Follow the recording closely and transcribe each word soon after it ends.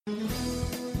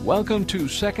Welcome to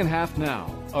Second Half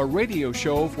Now, a radio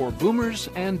show for boomers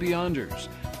and beyonders.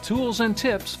 Tools and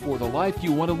tips for the life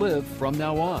you want to live from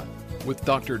now on. With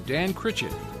Dr. Dan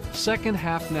Critchett. Second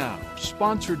Half Now,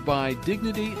 sponsored by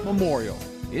Dignity Memorial.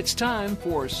 It's time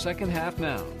for Second Half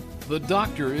Now. The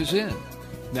doctor is in.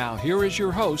 Now here is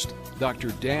your host, Dr.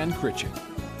 Dan Critchett.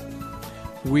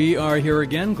 We are here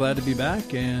again, glad to be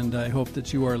back, and I hope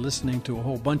that you are listening to a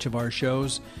whole bunch of our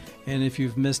shows. And if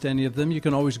you've missed any of them, you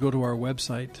can always go to our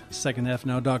website,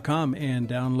 secondhalfnow.com, and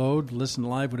download, listen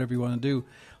live, whatever you want to do.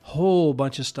 Whole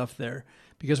bunch of stuff there.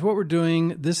 Because what we're doing,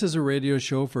 this is a radio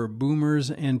show for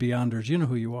boomers and beyonders. You know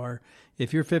who you are.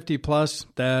 If you're 50 plus,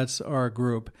 that's our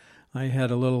group. I had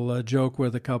a little joke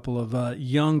with a couple of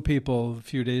young people a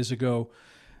few days ago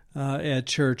at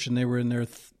church, and they were in their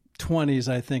 20s,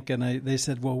 I think, and they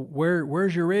said, well,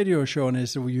 where's your radio show? And I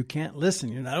said, well, you can't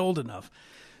listen. You're not old enough.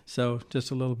 So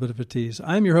just a little bit of a tease.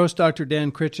 I'm your host, Dr.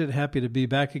 Dan Critchett. Happy to be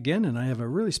back again, and I have a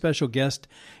really special guest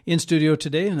in studio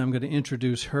today, and I'm going to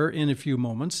introduce her in a few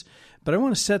moments. But I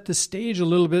want to set the stage a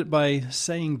little bit by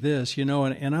saying this, and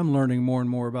I'm learning more and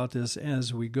more about this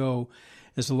as we go.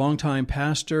 As a longtime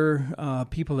pastor,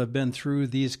 people have been through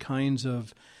these kinds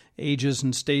of ages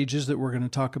and stages that we're going to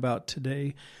talk about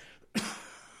today.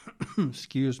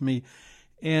 Excuse me.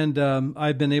 And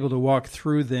I've been able to walk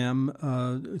through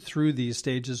them, through these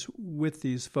stages with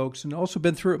these folks, and also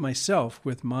been through it myself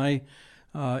with my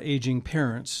aging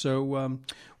parents. So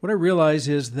what I realize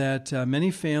is that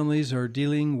many families are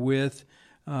dealing with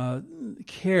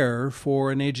care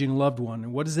for an aging loved one.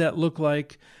 And what does that look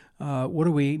like? What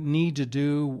do we need to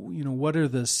do? What are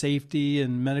the safety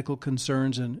and medical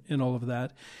concerns and all of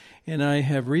that? And I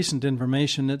have recent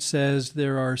information that says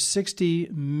there are 60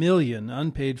 million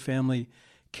unpaid family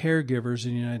caregivers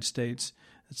in the United States.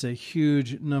 It's a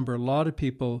huge number, a lot of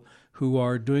people who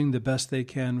are doing the best they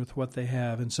can with what they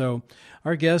have. And so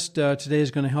our guest today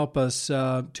is going to help us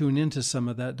tune into some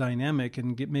of that dynamic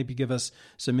and maybe give us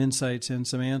some insights and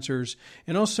some answers.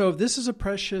 And also, this is a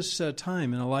precious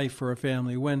time in a life for a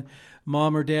family when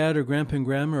mom or dad or grandpa and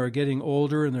grandma are getting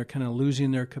older and they're kind of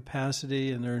losing their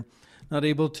capacity and they're not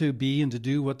able to be and to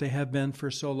do what they have been for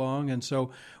so long. And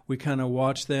so we kind of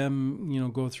watch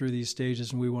them, go through these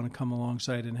stages, and we want to come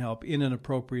alongside and help in an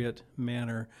appropriate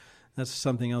manner. That's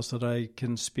something else that I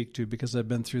can speak to because I've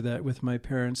been through that with my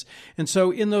parents. And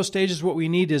so in those stages, what we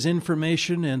need is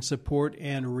information and support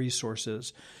and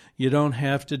resources. You don't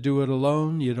have to do it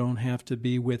alone. You don't have to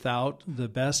be without the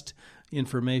best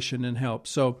information and help.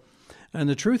 So, and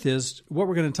the truth is, what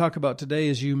we're going to talk about today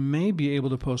is you may be able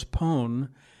to postpone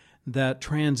that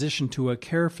transition to a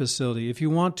care facility if you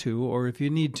want to or if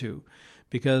you need to.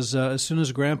 Because as soon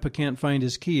as grandpa can't find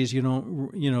his keys, you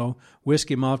don't, whisk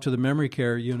him off to the memory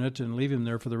care unit and leave him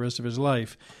there for the rest of his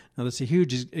life. Now, that's a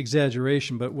huge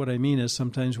exaggeration, but what I mean is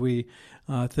sometimes we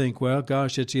think, well,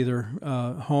 gosh, it's either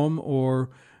home or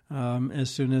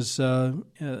as soon as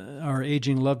our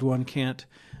aging loved one can't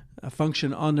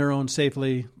function on their own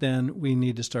safely, then we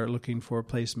need to start looking for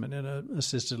placement in an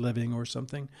assisted living or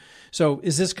something. So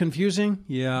is this confusing?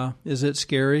 Yeah. Is it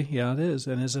scary? Yeah, it is.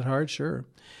 And is it hard? Sure.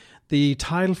 The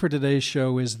title for today's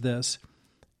show is this: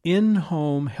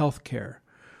 In-Home Healthcare.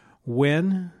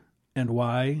 When and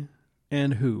why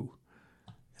and who?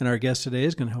 And our guest today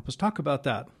is going to help us talk about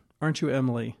that. Aren't you,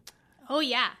 Emily? Oh,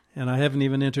 yeah. And I haven't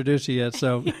even introduced you yet,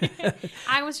 so...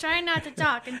 I was trying not to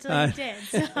talk until you did,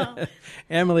 so...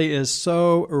 Emily is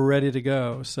so ready to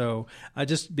go. So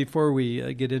before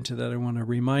we get into that, I want to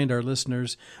remind our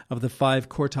listeners of the 5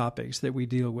 core topics that we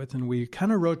deal with. And we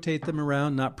kind of rotate them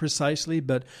around, not precisely,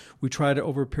 but we try to,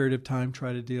 over a period of time,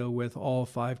 try to deal with all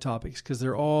 5 topics because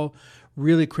they're all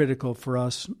really critical for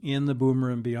us in the boomer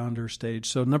and beyonder stage.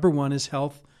 So number 1 is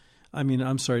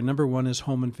number 1 is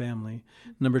home and family.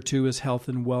 Number 2 is health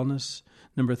and wellness.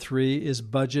 Number 3 is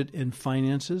budget and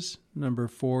finances. Number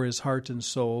 4 is heart and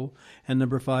soul. And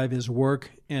number 5 is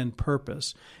work and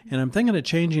purpose. And I'm thinking of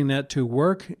changing that to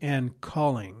work and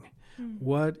calling.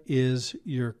 What is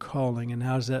your calling, and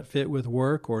how does that fit with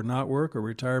work or not work or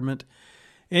retirement?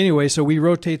 Anyway, so we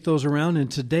rotate those around,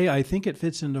 and today I think it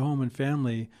fits into home and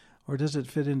family. Or does it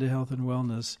fit into health and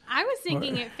wellness? I was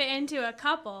thinking it fit into a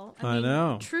couple. I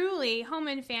know. Truly, home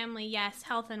and family, yes.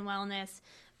 Health and wellness.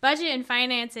 Budget and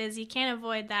finances, you can't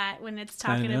avoid that when it's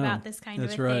talking about this kind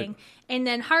of a thing. And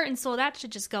then heart and soul, that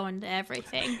should just go into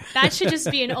everything. That should just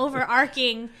be an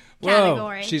overarching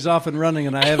category. Whoa, she's off and running,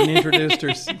 and I haven't introduced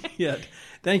her yet.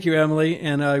 Thank you, Emily.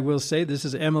 And I will say this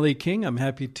is Emily King. I'm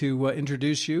happy to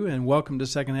introduce you, and welcome to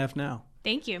Second Half Now.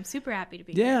 Thank you. I'm super happy to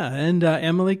be here. Yeah, and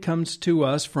Emily comes to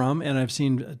us from, and I've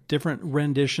seen different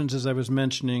renditions, as I was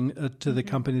mentioning, to the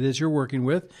company that you're working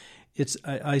with.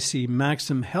 I see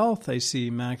Maxim Health, I see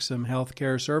Maxim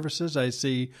Healthcare Services,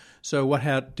 so what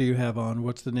hat do you have on?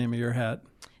 What's the name of your hat?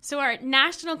 So our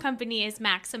national company is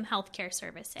Maxim Healthcare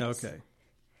Services. Okay.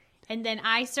 And then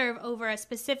I serve over a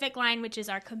specific line, which is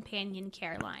our companion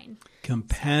care line.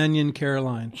 Companion care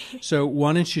line. So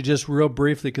why don't you just real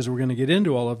briefly, because we're going to get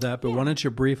into all of that, but why don't you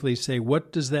briefly say,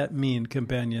 what does that mean,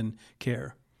 companion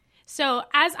care? So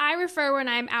as I refer when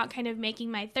I'm out kind of making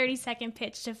my 30-second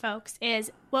pitch to folks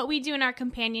is what we do in our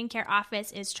companion care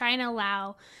office is try and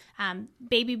allow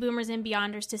baby boomers and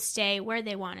beyonders to stay where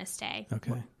they want to stay.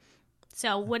 Okay.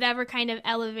 So whatever kind of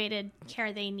elevated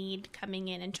care they need coming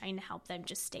in and trying to help them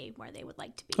just stay where they would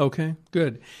like to be. Okay,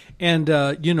 good. And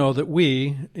you know that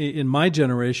we, in my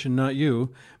generation, not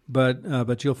you,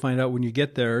 but you'll find out when you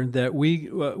get there that we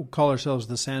call ourselves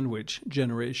the sandwich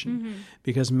generation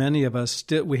because many of us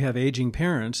we have aging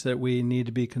parents that we need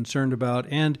to be concerned about,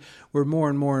 and we're more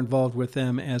and more involved with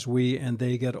them as we and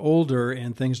they get older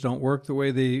and things don't work the way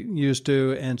they used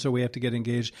to, and so we have to get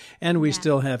engaged. And we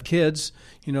still have kids,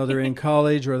 you know, they're in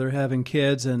college or they're having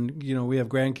kids, and you know we have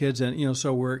grandkids, and you know,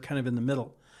 so we're kind of in the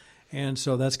middle. And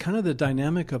so that's kind of the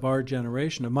dynamic of our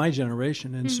generation, of my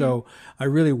generation. And so I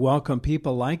really welcome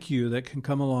people like you that can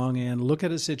come along and look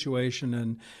at a situation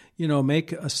and, you know,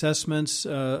 make assessments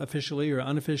officially or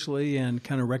unofficially and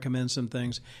kind of recommend some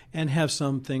things and have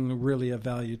something really of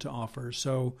value to offer.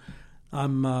 So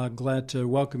I'm glad to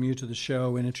welcome you to the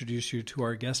show and introduce you to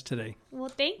our guest today. Well,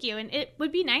 thank you. And it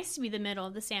would be nice to be the middle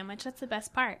of the sandwich. That's the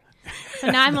best part. So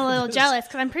now I'm a little jealous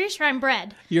because I'm pretty sure I'm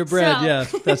bread. You're bread, yeah.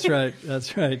 That's right.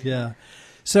 That's right, yeah.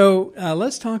 So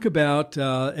let's talk about,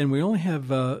 and we only have,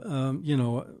 you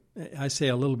know, I say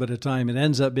a little bit of time. It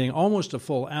ends up being almost a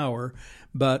full hour,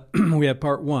 but we have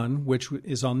part one, which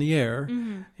is on the air,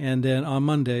 and then on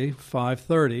Monday,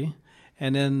 5:30.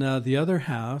 And then the other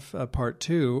half, part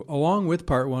two, along with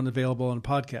part one, available on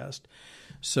podcast.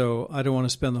 So I don't want to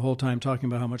spend the whole time talking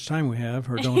about how much time we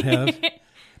have or don't have.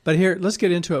 But here, let's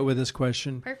get into it with this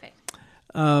question. Perfect.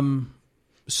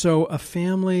 So a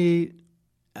family,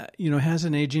 you know, has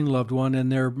an aging loved one,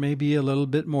 and they're maybe a little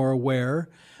bit more aware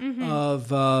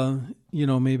of, you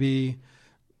know, maybe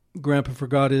Grandpa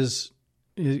forgot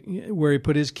where he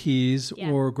put his keys,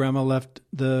 or Grandma left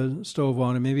the stove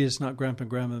on, and maybe it's not Grandpa and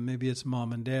Grandma, maybe it's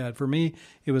Mom and Dad. For me,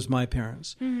 it was my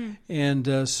parents.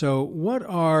 And so what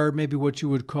are maybe what you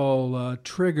would call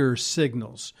trigger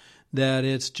signals that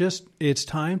it's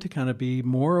time to kind of be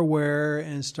more aware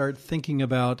and start thinking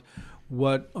about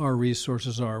what our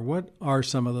resources are? What are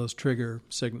some of those trigger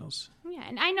signals? Yeah,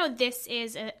 and I know this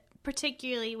is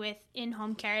particularly with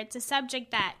in-home care, it's a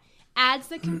subject that adds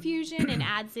the confusion and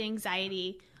adds the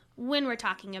anxiety when we're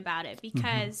talking about it,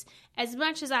 because as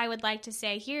much as I would like to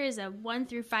say, here is a 1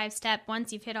 through 5 step,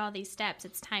 once you've hit all these steps,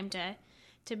 it's time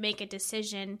to make a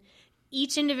decision.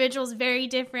 Each individual is very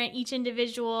different. Each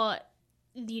individual,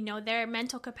 you know, their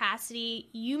mental capacity,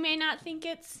 you may not think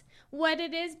it's what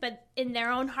it is, but in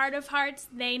their own heart of hearts,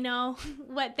 they know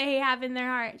what they have in their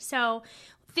heart. So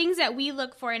things that we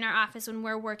look for in our office when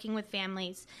we're working with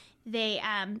families, they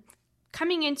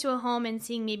coming into a home and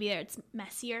seeing maybe that it's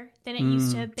messier than it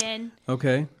used to have been.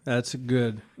 Okay, that's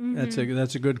good.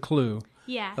 That's a good clue.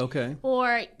 Yeah. Okay.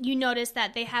 Or you notice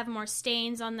that they have more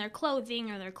stains on their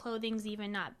clothing, or their clothing's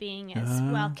even not being as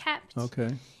well kept.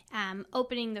 Okay.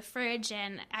 Opening the fridge,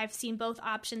 and I've seen both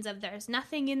options of there's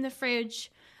nothing in the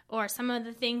fridge, or some of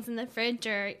the things in the fridge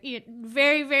are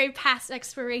very, very past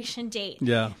expiration date.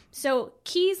 Yeah. So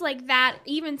keys like that,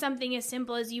 even something as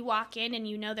simple as you walk in and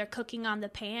you know they're cooking on the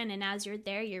pan, and as you're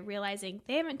there, you're realizing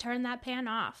they haven't turned that pan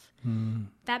off.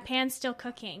 That pan's still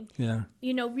cooking. Yeah.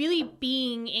 You know, really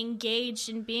being engaged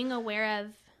and being aware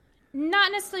of,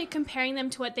 not necessarily comparing them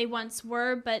to what they once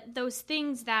were, but those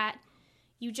things that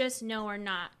you just know are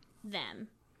not them.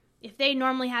 If they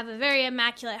normally have a very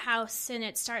immaculate house and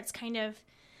it starts kind of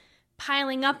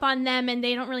piling up on them and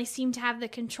they don't really seem to have the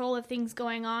control of things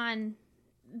going on,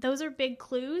 those are big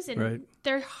clues, and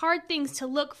they're hard things to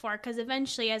look for, because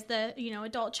eventually as the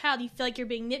adult child, you feel like you're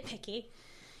being nitpicky,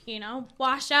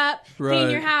 wash up, clean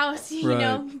your house, you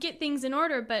know, get things in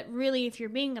order. But really, if you're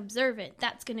being observant,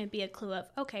 that's going to be a clue of,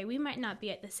 okay, we might not be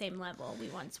at the same level we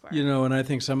once were. And I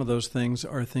think some of those things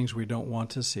are things we don't want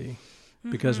to see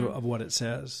because of what it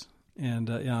says. And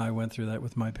I went through that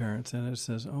with my parents, and it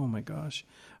says, oh my gosh,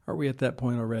 are we at that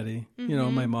point already?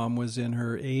 My mom was in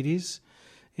her 80s,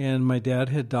 and my dad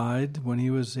had died when he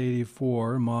was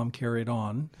 84. Mom carried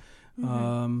on.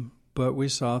 But we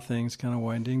saw things kind of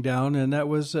winding down, and it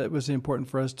was important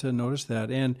for us to notice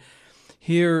that. And,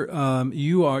 Here,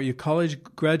 you are a college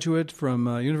graduate from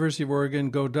University of Oregon,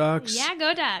 Go Ducks. Yeah,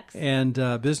 Go Ducks. And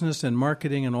business and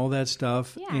marketing and all that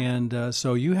stuff. Yeah. And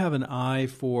so you have an eye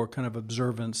for kind of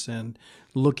observance and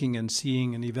looking and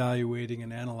seeing and evaluating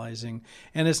and analyzing.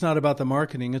 And it's not about the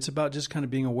marketing. It's about just kind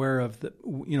of being aware of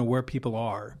where people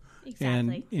are.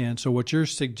 Exactly. And so what you're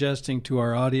suggesting to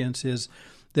our audience is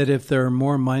that if they're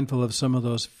more mindful of some of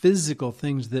those physical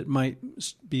things that might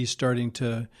be starting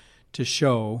to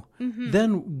show,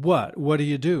 then what? What do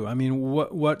you do? I mean,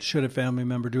 what should a family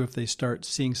member do if they start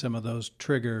seeing some of those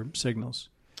trigger signals?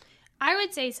 I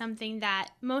would say something that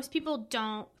most people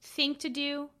don't think to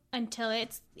do until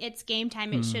it's game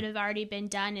time. It should have already been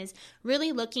done, is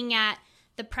really looking at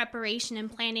the preparation and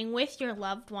planning with your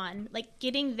loved one, like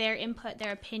getting their input,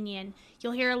 their opinion.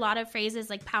 You'll hear a lot of phrases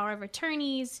like power of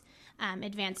attorneys,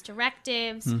 advanced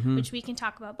directives, which we can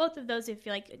talk about both of those if you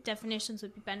feel like definitions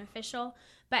would be beneficial.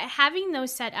 But having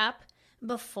those set up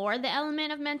before the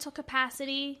element of mental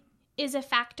capacity is a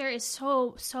factor is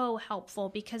so, so helpful,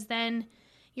 because then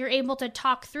you're able to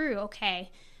talk through, okay,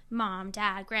 mom,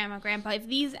 dad, grandma, grandpa, if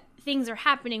these things are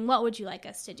happening, what would you like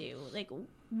us to do? Like,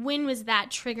 when was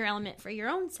that trigger element for your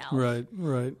own self?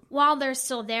 Right. While they're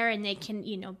still there and they can,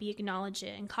 be acknowledged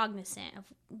and cognizant of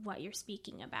what you're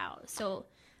speaking about. So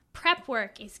prep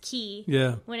work is key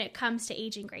when it comes to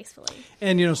aging gracefully.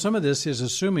 And, some of this is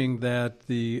assuming that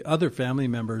the other family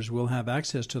members will have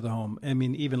access to the home. I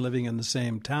mean, even living in the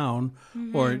same town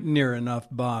or near enough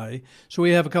by. So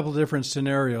we have a couple of different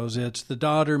scenarios. It's the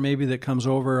daughter maybe that comes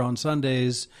over on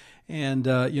Sundays and,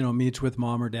 meets with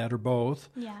mom or dad or both.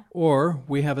 Yeah. Or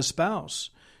we have a spouse,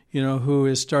 who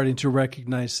is starting to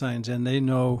recognize signs, and they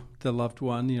know the loved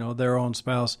one, their own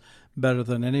spouse, better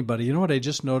than anybody. You know what? I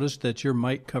just noticed that your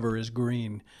mic cover is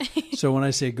green. So when I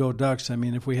say Go Ducks, I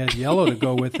mean, if we had yellow to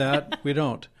go with that, we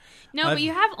don't. No, but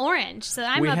you have orange, so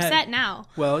I'm upset now.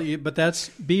 Well, but that's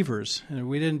Beavers, and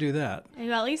we didn't do that.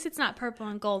 Well, at least it's not purple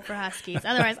and gold for Huskies.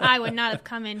 Otherwise, I would not have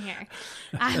come in here.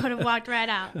 I would have walked right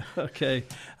out. Okay.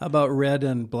 How about red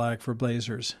and black for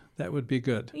Blazers? That would be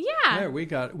good. Yeah. There, we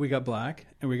got black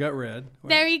and we got red.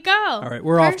 There you go. All right,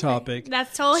 we're off topic.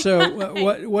 That's totally so.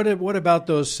 Fine. What about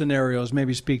those scenarios?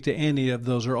 Maybe speak to any of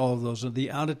those or all of those. The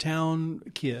out of town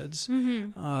kids,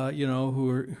 who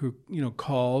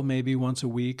call maybe once a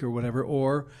week or whatever,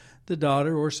 or the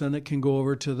daughter or son that can go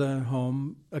over to the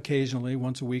home occasionally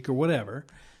once a week or whatever.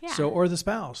 Yeah. So, or the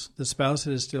spouse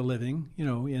that is still living,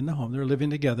 in the home. They're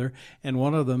living together, and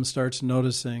one of them starts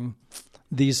noticing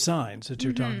these signs that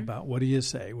you're talking about. What do you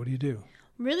say? What do you do?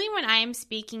 Really, when I am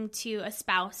speaking to a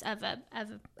spouse of a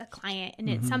client, and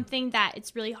it's something that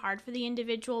it's really hard for the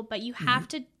individual, but you have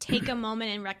to take a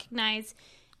moment and recognize,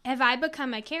 have I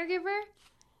become a caregiver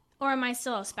or am I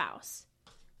still a spouse?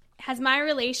 Has my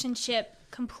relationship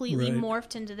completely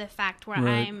morphed into the fact where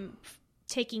I'm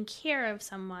taking care of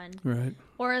someone? Right.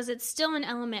 Or is it still an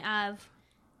element of,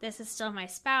 this is still my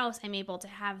spouse, I'm able to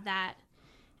have that?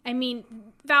 I mean,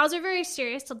 vows are very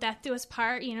serious, till death do us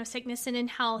part, sickness and in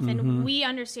health. And we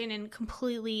understand and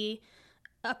completely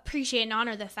appreciate and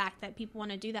honor the fact that people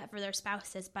want to do that for their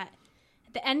spouses. But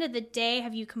at the end of the day,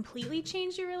 have you completely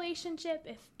changed your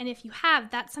relationship? If you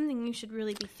have, that's something you should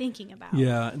really be thinking about.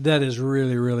 Yeah, that is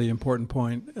really, really important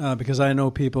point. Because I know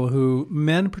people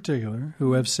men in particular,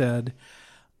 who have said,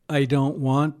 I don't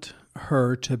want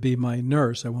her to be my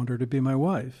nurse. I want her to be my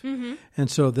wife. And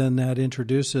so then that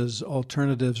introduces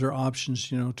alternatives or options,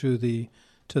 to the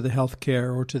health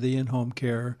care or to the in-home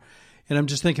care. And I'm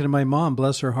just thinking of my mom,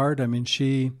 bless her heart. I mean,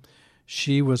 she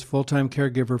was full-time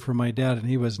caregiver for my dad, and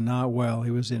he was not well.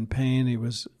 He was in pain. He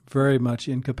was very much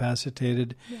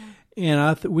incapacitated. Yeah.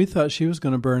 And we thought she was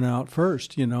going to burn out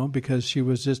first, because she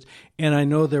was just, and I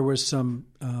know there was some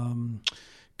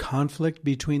conflict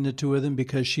between the two of them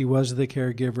because she was the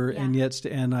caregiver,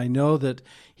 and I know that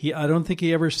I don't think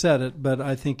he ever said it, but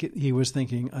I think he was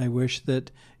thinking, I wish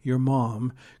that your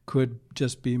mom could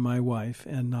just be my wife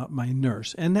and not my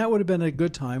nurse. And that would have been a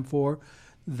good time for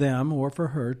them or for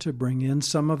her to bring in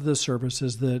some of the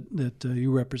services that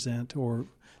you represent, or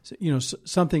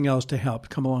something else to help,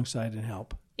 come alongside and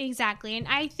help. Exactly. And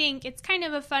I think it's kind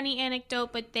of a funny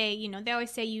anecdote, but they always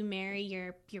say you marry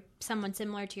your someone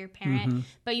similar to your parent,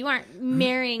 but you aren't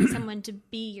marrying someone to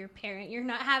be your parent. You're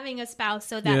not having a spouse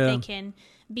so that they can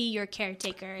be your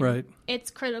caretaker. And right. It's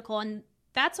critical. And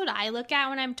that's what I look at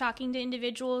when I'm talking to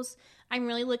individuals. I'm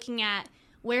really looking at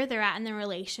where they're at in their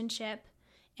relationship.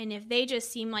 And if they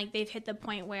just seem like they've hit the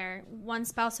point where one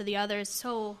spouse or the other is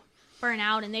so burnt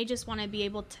out and they just want to be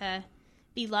able to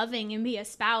be loving and be a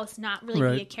spouse, not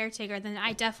really be a caretaker, then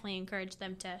I definitely encourage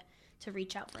them to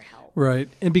reach out for help. Right.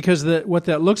 And because what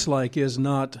that looks like is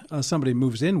not somebody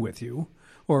moves in with you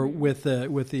or with the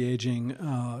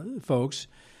aging folks.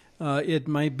 It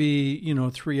might be,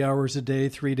 3 hours a day,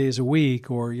 3 days a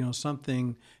week, or,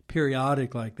 something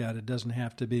periodic like that. It doesn't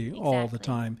have to be all the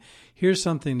time. Here's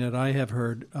something that I have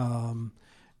heard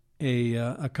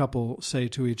a couple say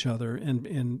to each other,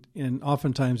 and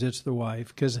oftentimes it's the wife,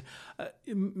 because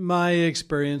my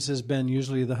experience has been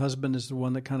usually the husband is the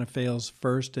one that kind of fails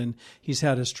first, and he's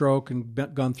had a stroke and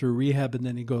gone through rehab, and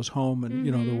then he goes home, and,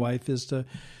 the wife is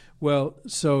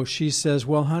so she says,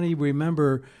 well, honey,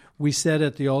 remember, we said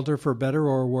at the altar for better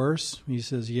or worse. He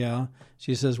says, yeah.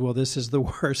 She says, well, this is the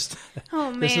worst.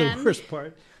 Oh, man. This is the worst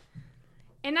part.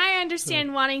 And I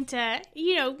understand wanting to,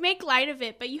 make light of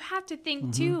it, but you have to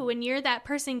think, too, when you're that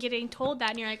person getting told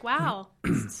that, and you're like, wow,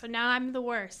 so now I'm the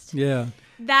worst. Yeah.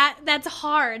 That's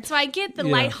hard. So I get the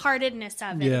lightheartedness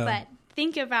of it, but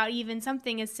think about even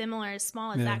something as similar, as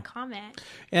small as that comment.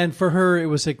 And for her, it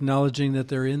was acknowledging that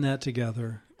they're in that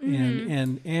together.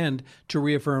 And to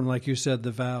reaffirm, like you said,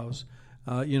 the vows.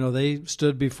 They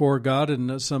stood before God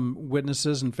and some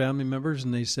witnesses and family members,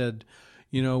 and they said,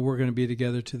 we're going to be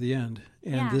together to the end.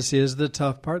 And this is the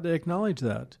tough part. They acknowledge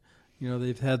that.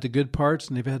 They've had the good parts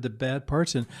and they've had the bad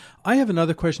parts. And I have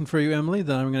another question for you, Emily,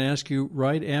 that I'm going to ask you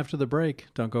right after the break.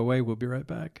 Don't go away. We'll be right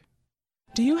back.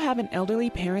 Do you have an elderly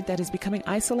parent that is becoming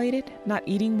isolated, not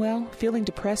eating well, feeling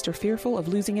depressed or fearful of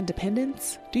losing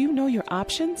independence? Do you know your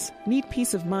options? Need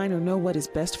peace of mind or know what is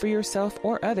best for yourself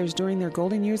or others during their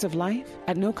golden years of life?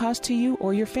 At no cost to you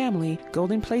or your family,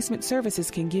 Golden Placement Services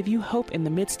can give you hope in the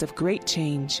midst of great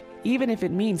change. Even if it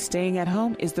means staying at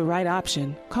home is the right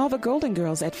option. Call the Golden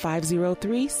Girls at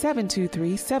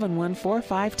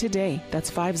 503-723-7145 today.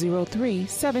 That's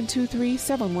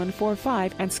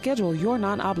 503-723-7145 and schedule your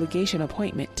non-obligation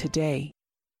appointment today.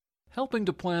 Helping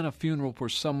to plan a funeral for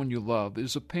someone you love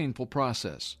is a painful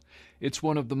process. It's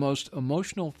one of the most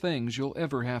emotional things you'll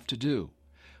ever have to do.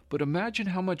 But imagine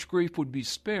how much grief would be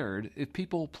spared if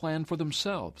people plan for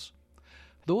themselves.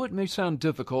 Though it may sound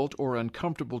difficult or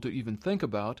uncomfortable to even think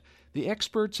about, the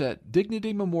experts at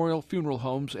Dignity Memorial Funeral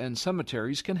Homes and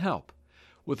Cemeteries can help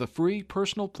with a free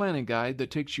personal planning guide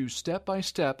that takes you step by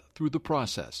step through the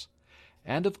process.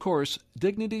 And of course,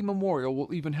 Dignity Memorial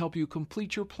will even help you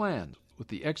complete your plan with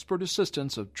the expert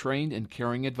assistance of trained and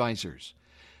caring advisors.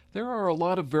 There are a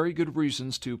lot of very good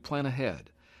reasons to plan ahead.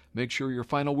 Make sure your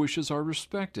final wishes are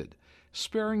respected,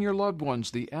 sparing your loved ones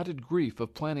the added grief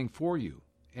of planning for you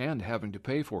and having to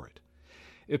pay for it.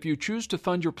 If you choose to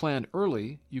fund your plan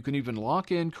early, you can even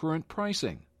lock in current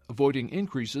pricing, avoiding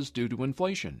increases due to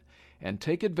inflation, and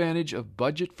take advantage of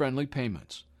budget-friendly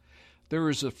payments. There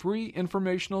is a free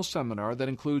informational seminar that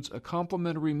includes a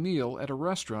complimentary meal at a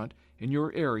restaurant in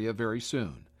your area very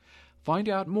soon. Find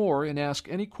out more and ask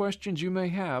any questions you may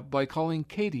have by calling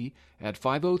Katie at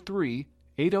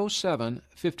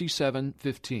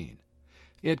 503-807-5715.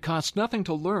 It costs nothing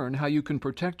to learn how you can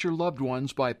protect your loved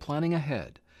ones by planning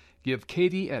ahead. Give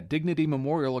Katie at Dignity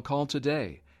Memorial a call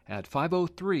today at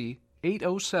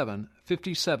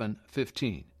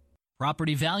 503-807-5715.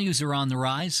 Property values are on the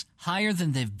rise, higher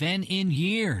than they've been in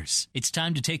years. It's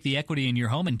time to take the equity in your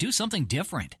home and do something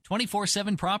different.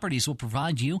 24/7 Properties will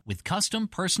provide you with custom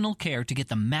personal care to get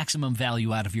the maximum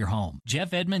value out of your home.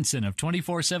 Jeff Edmondson of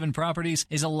 24/7 Properties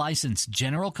is a licensed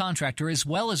general contractor as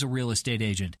well as a real estate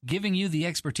agent, giving you the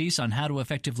expertise on how to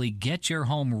effectively get your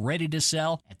home ready to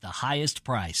sell at the highest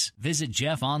price. Visit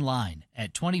Jeff online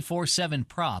at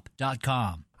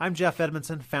 247prop.com. I'm Jeff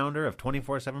Edmondson, founder of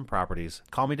 24/7 Properties.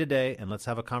 Call me today and let's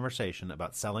have a conversation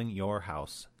about selling your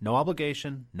house. No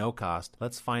obligation, no cost.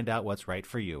 Let's find out what's right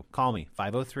for you. Call me,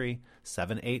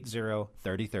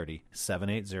 503-780-3030,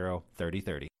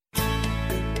 780-3030.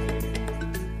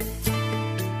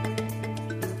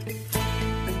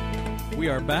 We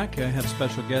are back. I have a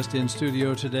special guest in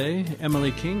studio today,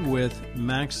 Emily King with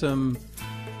Maxim.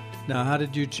 Now, how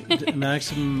did you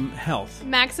Maxim Health?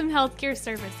 Maxim Healthcare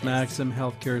Services. Maxim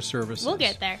Healthcare Services. We'll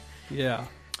get there. Yeah.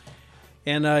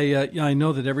 And I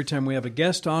know that every time we have a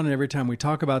guest on and every time we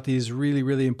talk about these really,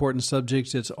 really important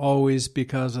subjects, it's always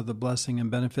because of the blessing and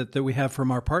benefit that we have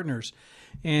from our partners.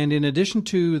 And in addition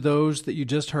to those that you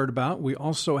just heard about, we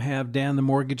also have Dan the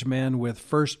Mortgage Man with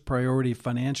First Priority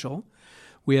Financial.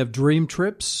 We have Dream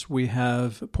Trips. We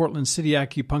have Portland City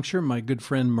Acupuncture, my good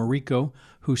friend Mariko,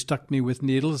 who stuck me with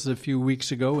needles a few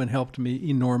weeks ago and helped me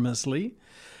enormously.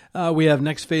 We have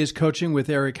Next Phase Coaching with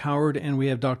Eric Howard, and we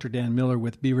have Dr. Dan Miller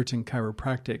with Beaverton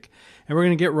Chiropractic. And we're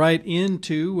going to get right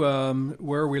into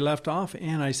where we left off.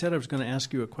 And I said I was going to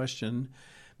ask you a question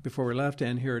before we left,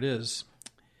 and here it is.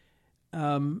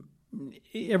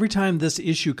 every time this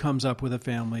issue comes up with a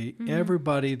family,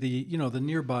 everybody, the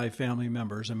nearby family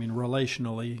members, I mean,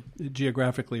 relationally,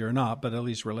 geographically or not, but at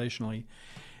least relationally,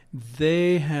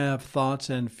 they have thoughts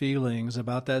and feelings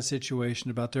about that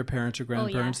situation, about their parents or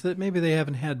grandparents that maybe they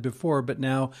haven't had before, but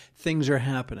now things are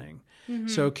happening.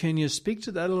 So can you speak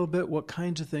to that a little bit? What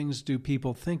kinds of things do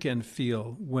people think and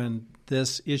feel when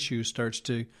this issue starts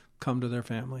to come to their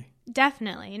family?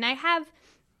 Definitely. And I have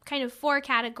kind of 4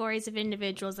 categories of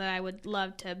individuals that I would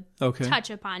love to touch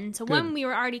upon. So one we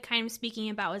were already kind of speaking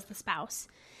about was the spouse.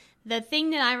 The thing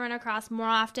that I run across more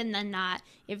often than not,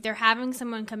 if they're having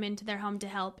someone come into their home to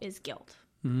help, is guilt.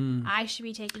 I should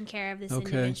be taking care of this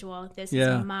individual. This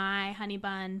is my honey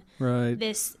bun. Right.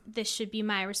 This should be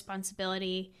my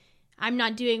responsibility. I'm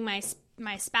not doing my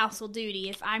spousal duty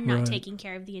if I'm not taking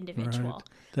care of the individual. Right.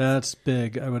 That's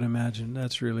big, I would imagine.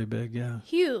 That's really big, yeah.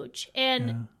 Huge.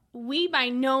 And we by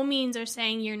no means are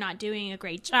saying you're not doing a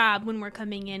great job when we're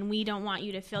coming in. We don't want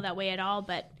you to feel that way at all,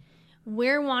 but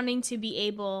we're wanting to be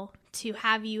able to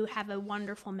have you have a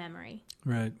wonderful memory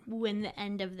when the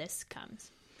end of this comes.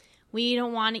 We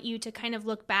don't want you to kind of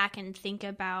look back and think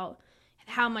about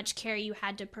how much care you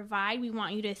had to provide. We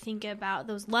want you to think about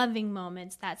those loving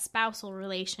moments, that spousal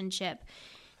relationship.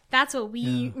 That's what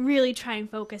we really try and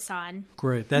focus on.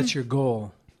 Great. That's your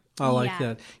goal. I like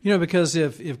that. Because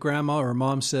if grandma or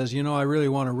mom says, I really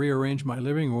want to rearrange my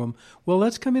living room, well,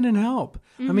 let's come in and help.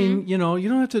 I mean, you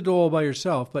don't have to do all by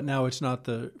yourself, but now it's not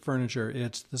the furniture,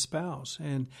 it's the spouse.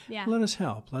 And let us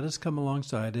help. Let us come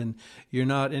alongside. And you're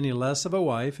not any less of a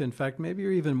wife. In fact, maybe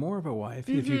you're even more of a wife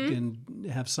if you can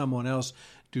have someone else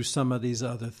do some of these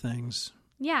other things.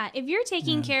 Yeah. If you're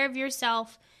taking care of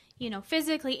yourself,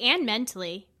 physically and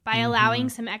mentally, by allowing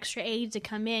some extra aid to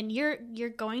come in, you're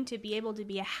going to be able to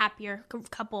be a happier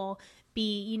couple,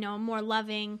 be, a more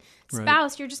loving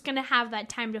spouse. You're just going to have that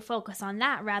time to focus on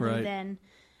that rather than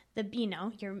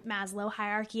your Maslow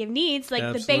hierarchy of needs. Like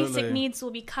the basic needs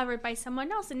will be covered by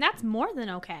someone else, and that's more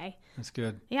than okay. That's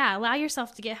good. Yeah, allow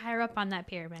yourself to get higher up on that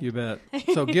pyramid. You bet.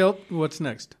 So guilt, what's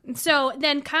next? So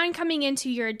then coming into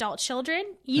your adult children,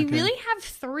 you really have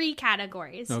 3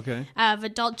 categories of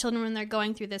adult children when they're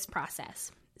going through this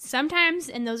process. Sometimes,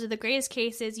 and those are the greatest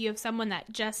cases, you have someone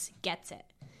that just gets it.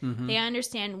 They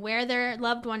understand where their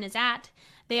loved one is at.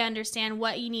 They understand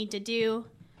what you need to do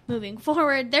moving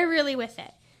forward. They're really with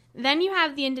it. Then you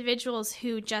have the individuals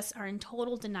who just are in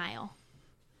total denial.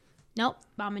 Nope,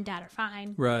 mom and dad are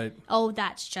fine. Right. Oh,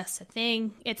 that's just a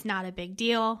thing. It's not a big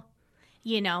deal.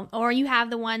 Or you have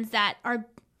the ones that are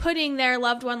putting their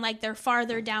loved one like they're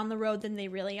farther down the road than they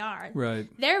really are. Right.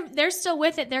 They're still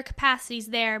with it. Their capacity's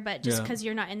there, but just because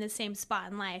you're not in the same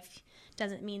spot in life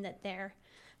doesn't mean that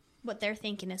what they're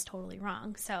thinking is totally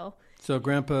wrong. So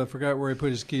Grandpa forgot where he put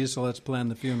his keys, so let's plan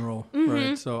the funeral.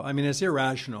 Right. So, I mean, it's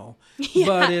irrational,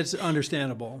 but it's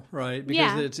understandable, right?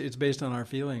 Because it's based on our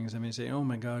feelings. I mean, say, oh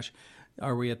my gosh,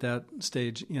 are we at that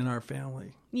stage in our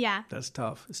family? Yeah. That's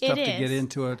tough. It's tough to get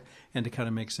into it and to kind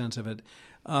of make sense of it.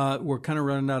 We're kind of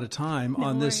running out of time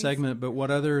on this segment, but what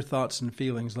other thoughts and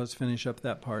feelings? Let's finish up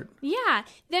that part. Yeah.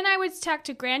 Then I would talk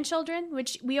to grandchildren,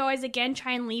 which we always, again,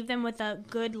 try and leave them with a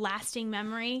good, lasting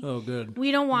memory. Oh, good.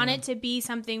 We don't want it to be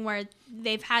something where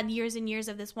they've had years and years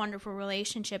of this wonderful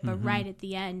relationship, but right at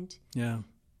the end,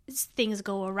 things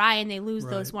go awry and they lose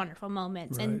those wonderful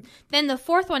moments. Right. And then the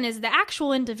 4th one is the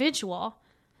actual individual.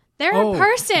 They're a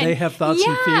person. They have thoughts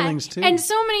and feelings too. And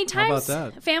so many times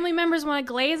family members want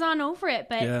to glaze on over it,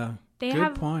 but they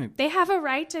have a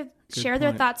right to share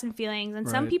their thoughts and feelings. And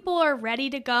some people are ready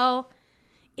to go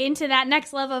into that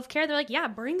next level of care. They're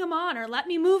like, bring them on, or let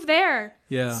me move there.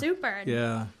 Yeah. Super.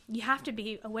 And you have to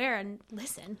be aware and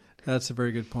listen. That's a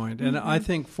very good point. And I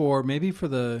think for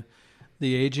the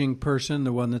aging person,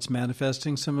 the one that's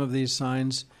manifesting some of these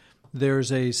signs,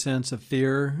 there's a sense of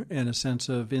fear and a sense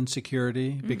of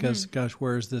insecurity because, gosh,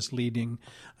 where is this leading?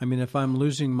 I mean, if I'm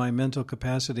losing my mental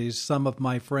capacities, some of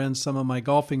my friends, some of my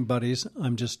golfing buddies,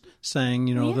 I'm just saying,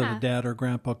 that a dad or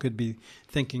grandpa could be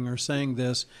thinking or saying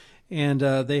this, and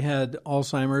they had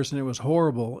Alzheimer's and it was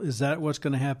horrible. Is that what's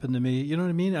going to happen to me? You know what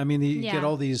I mean? I mean, you get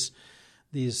all these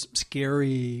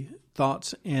scary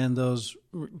thoughts and those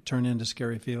turn into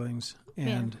scary feelings.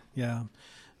 And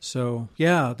So,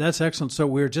 that's excellent. So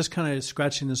we're just kind of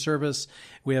scratching the surface.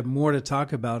 We have more to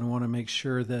talk about and want to make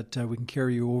sure that we can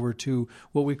carry you over to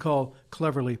what we call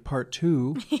cleverly Part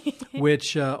 2,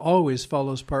 which always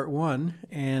follows Part 1.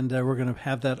 And we're going to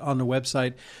have that on the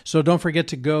website. So don't forget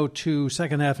to go to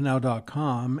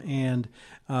secondhalfnow.com and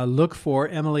look for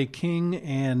Emily King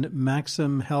and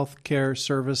Maxim Healthcare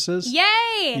Services.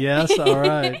 Yay! Yes, all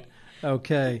right.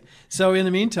 Okay. So in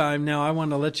the meantime, now I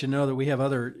want to let you know that we have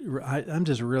I'm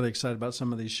just really excited about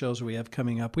some of these shows we have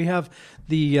coming up. We have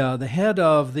the head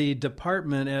of the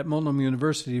department at Multnomah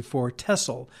University for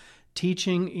TESOL,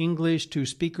 Teaching English to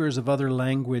Speakers of Other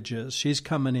Languages. She's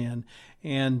coming in.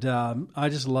 And I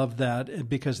just love that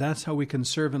because that's how we can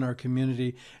serve in our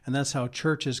community, and that's how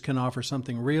churches can offer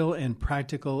something real and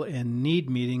practical and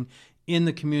need-meeting in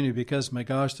the community, because, my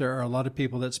gosh, there are a lot of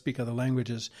people that speak other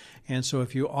languages. And so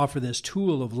if you offer this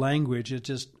tool of language, it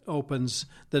just opens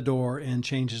the door and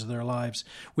changes their lives.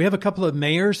 We have a couple of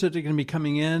mayors that are going to be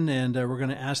coming in, and we're going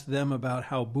to ask them about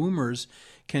how boomers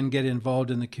can get involved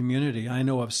in the community. I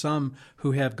know of some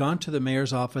who have gone to the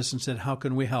mayor's office and said, how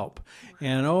can we help?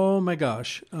 And oh my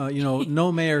gosh,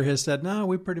 no mayor has said, no,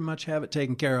 we pretty much have it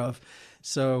taken care of.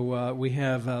 So we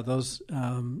have those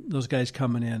guys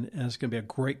coming in, and it's going to be a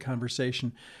great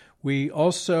conversation. We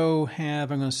also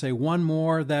have, I'm going to say one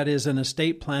more, that is an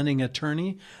estate planning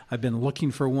attorney. I've been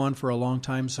looking for one for a long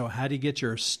time. So how do you get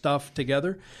your stuff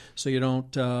together so you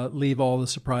don't leave all the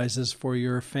surprises for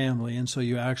your family? And so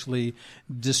you actually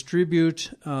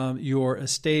distribute your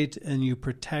estate and you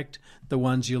protect the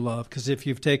ones you love. Because if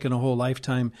you've taken a whole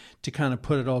lifetime to kind of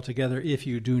put it all together, if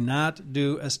you do not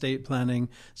do estate planning,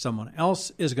 someone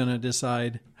else is going to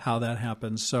decide how that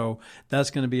happens. So that's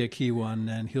going to be a key one,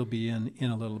 and he'll be in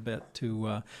a little bit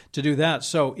to do that.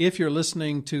 So if you're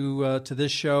listening to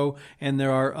this show and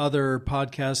there are other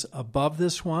podcasts above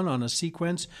this one on a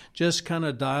sequence, just kind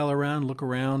of dial around, look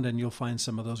around, and you'll find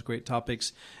some of those great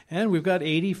topics. And we've got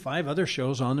 85 other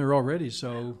shows on there already,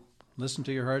 so listen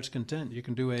to your heart's content. You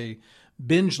can do a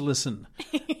binge listen.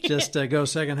 Just go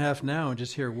second half now and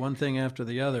just hear one thing after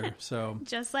the other. So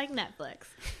just like Netflix.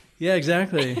 Yeah,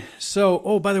 exactly.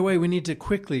 So, by the way, we need to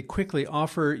quickly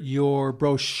offer your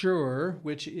brochure,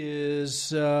 which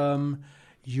is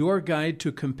Your Guide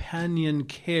to Companion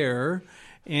Care.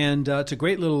 And it's a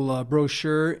great little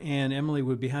brochure, and Emily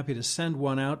would be happy to send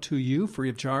one out to you free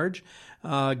of charge.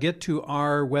 Get to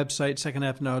our website,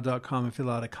 secondhalfnow.com, and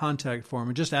fill out a contact form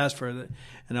and just ask for it,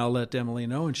 and I'll let Emily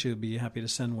know, and she'll be happy to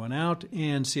send one out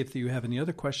and see if you have any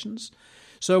other questions.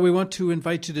 So we want to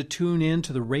invite you to tune in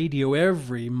to the radio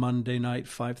every Monday night,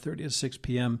 5:30 to 6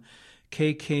 p.m.,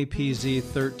 KKPZ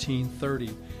 1330.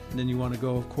 And then you want to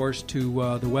go, of course, to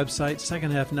the website,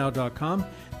 secondhalfnow.com.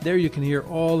 There you can hear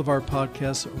all of our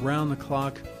podcasts around the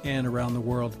clock and around the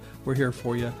world. We're here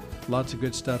for you. Lots of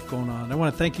good stuff going on. I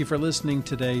want to thank you for listening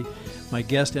today. My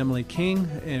guest, Emily King,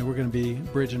 and we're going to be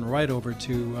bridging right over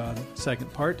to the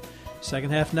second part.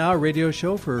 Second Half Now, radio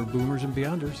show for boomers and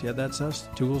beyonders. Yeah, that's us.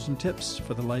 Tools and tips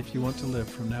for the life you want to live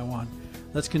from now on.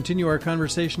 Let's continue our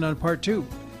conversation on part 2.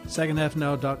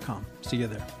 secondhalfnow.com. See you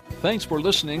there. Thanks for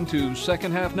listening to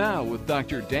Second Half Now with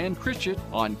Dr. Dan Critchett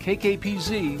on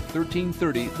KKPZ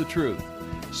 1330 The Truth.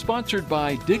 Sponsored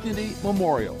by Dignity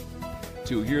Memorial.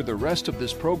 To hear the rest of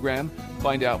this program,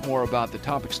 find out more about the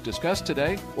topics discussed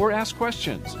today, or ask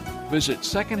questions, visit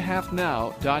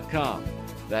secondhalfnow.com.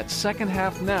 That's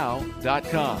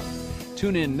secondhalfnow.com.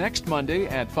 Tune in next Monday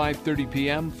at 5:30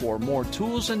 p.m. for more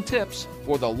tools and tips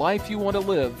for the life you want to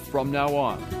live from now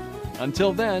on.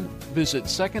 Until then, visit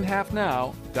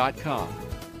secondhalfnow.com.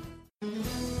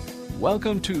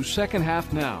 Welcome to Second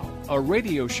Half Now, a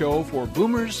radio show for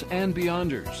boomers and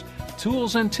beyonders.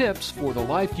 Tools and tips for the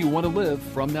life you want to live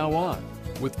from now on.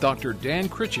 With Dr. Dan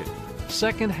Critchett.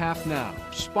 Second Half Now,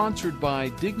 sponsored by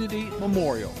Dignity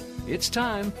Memorial. It's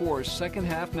time for Second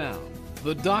Half Now.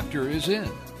 The doctor is in.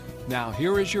 Now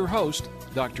here is your host,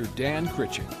 Dr. Dan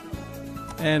Critchett.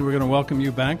 And we're going to welcome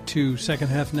you back to Second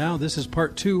Half Now. This is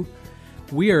part 2.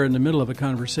 We are in the middle of a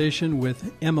conversation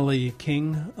with Emily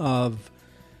King of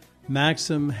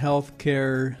Maxim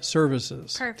Healthcare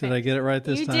Services. Perfect. Did I get it right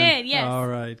this time? You did, yes. All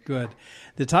right, good.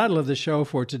 The title of the show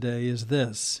for today is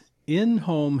this: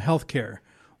 In-Home Healthcare.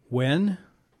 When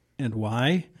and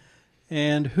why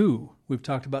and who? We've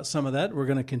talked about some of that. We're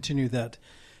going to continue that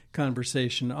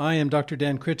conversation. I am Dr.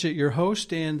 Dan Critchett, your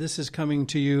host, and this is coming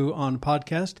to you on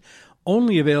podcast.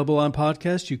 Only available on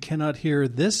podcast. You cannot hear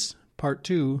this part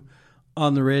 2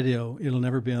 on the radio. It'll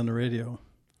never be on the radio.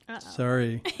 Uh-oh.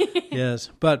 Sorry. Yes,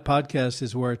 but podcast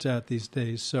is where it's at these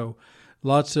days. So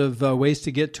lots of ways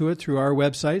to get to it through our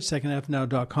website,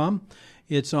 secondhalfnow.com.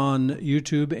 It's on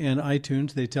YouTube and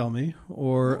iTunes, they tell me,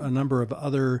 or a number of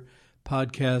other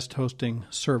podcast hosting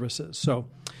services. So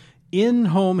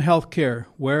in-home healthcare,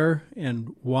 where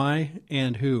and why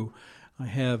and who? I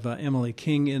have Emily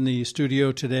King in the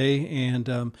studio today,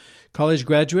 and college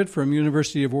graduate from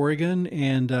University of Oregon,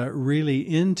 and really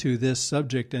into this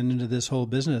subject and into this whole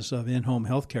business of in-home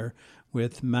healthcare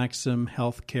with Maxim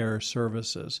Healthcare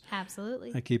Services.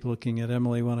 Absolutely. I keep looking at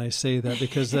Emily when I say that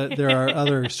because there are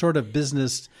other sort of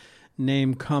business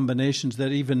name combinations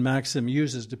that even Maxim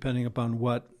uses depending upon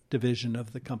what division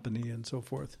of the company and so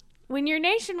forth. When you're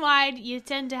nationwide, you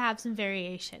tend to have some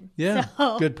variation. Yeah,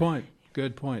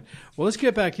 Good point. Well, let's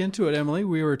get back into it, Emily.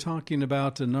 We were talking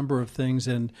about a number of things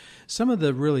and some of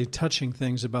the really touching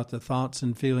things about the thoughts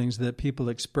and feelings that people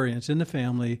experience in the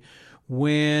family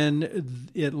when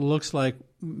it looks like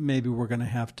maybe we're going to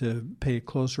have to pay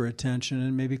closer attention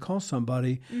and maybe call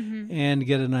somebody and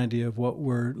get an idea of what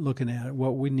we're looking at,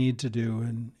 what we need to do,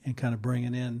 and kind of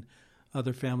bringing in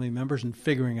other family members and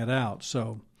figuring it out.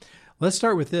 So let's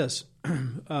start with this.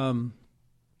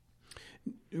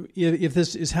 If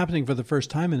this is happening for the first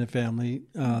time in a family,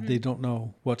 they don't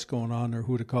know what's going on or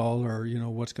who to call or,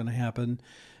 what's going to happen.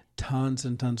 Tons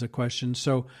and tons of questions.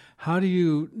 So how do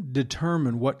you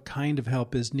determine what kind of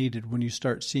help is needed when you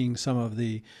start seeing some of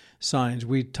the signs?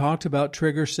 We talked about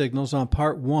trigger signals on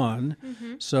part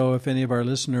 1. So if any of our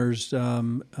listeners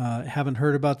haven't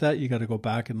heard about that, you got to go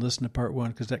back and listen to part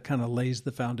 1 because that kind of lays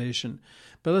the foundation.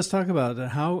 But let's talk about it.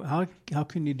 How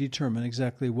can you determine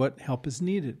exactly what help is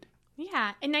needed?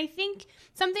 Yeah, and I think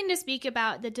something to speak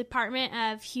about the Department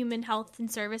of Human Health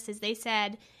and Services, they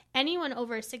said anyone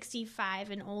over 65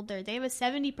 and older, they have a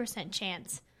 70%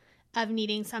 chance of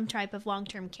needing some type of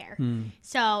long-term care.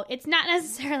 So it's not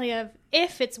necessarily of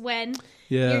if, it's when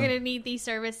you're going to need these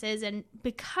services. And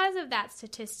because of that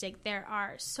statistic, there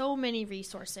are so many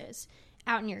resources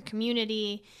out in your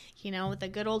community, with the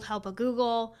good old help of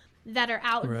Google, that are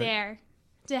out there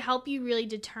to help you really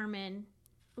determine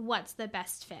what's the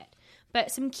best fit. But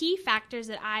some key factors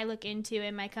that I look into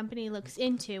and my company looks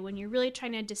into when you're really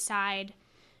trying to decide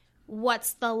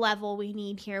what's the level we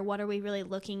need here, what are we really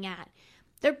looking at,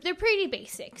 they're pretty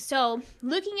basic. So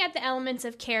looking at the elements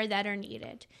of care that are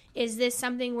needed. Is this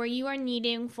something where you are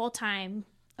needing full-time,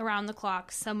 around the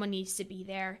clock, someone needs to be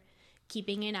there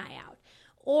keeping an eye out?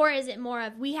 Or is it more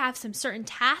of we have some certain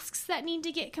tasks that need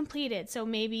to get completed? So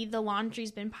maybe the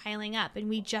laundry's been piling up and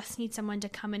we just need someone to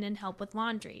come in and help with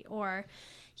laundry. Or,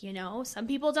 some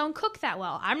people don't cook that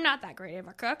well. I'm not that great of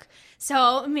a cook.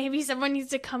 So maybe someone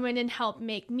needs to come in and help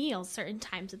make meals certain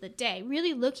times of the day.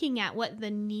 Really looking at what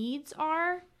the needs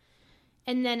are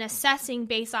and then assessing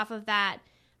based off of that.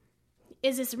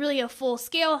 Is this really a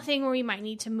full-scale thing where we might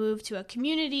need to move to a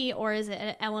community, or is it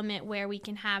an element where we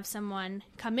can have someone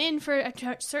come in for a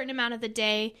certain amount of the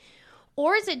day?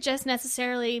 Or is it just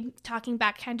necessarily, talking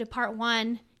back kind of part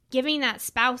 1, giving that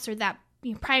spouse or that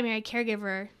primary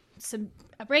caregiver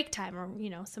a break time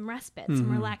or, some respite,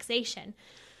 some relaxation?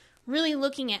 Really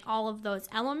looking at all of those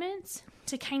elements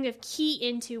to kind of key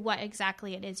into what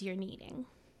exactly it is you're needing.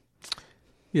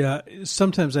 Yeah,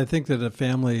 sometimes I think that a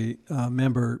family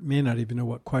member may not even know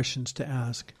what questions to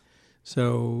ask.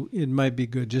 So it might be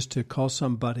good just to call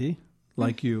somebody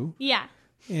like you. Yeah.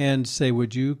 And say,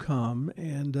 would you come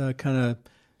and kind of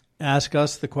ask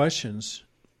us the questions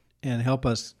and help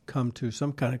us come to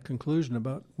some kind of conclusion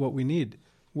about what we need,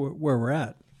 where we're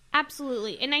at.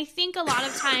 Absolutely. And I think a lot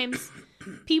of times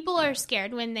people are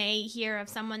scared when they hear of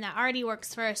someone that already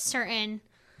works for a certain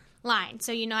line.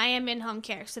 So, I am in-home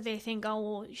care. So they think, oh,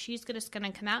 well, she's just going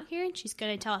to come out here and she's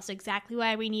going to tell us exactly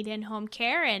why we need in-home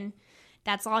care. And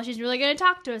that's all she's really going to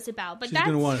talk to us about. But she's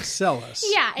going to want to sell us.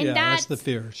 Yeah. And that's the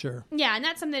fear. Sure. Yeah. And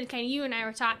that's something kind of you and I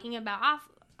were talking about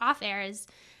off air is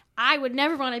I would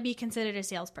never want to be considered a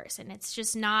salesperson. It's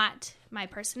just not my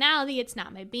personality. It's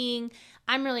not my being.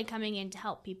 I'm really coming in to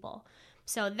help people.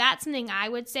 So that's something I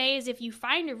would say is if you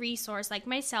find a resource like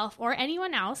myself or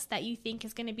anyone else that you think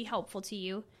is going to be helpful to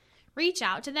you, reach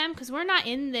out to them, because we're not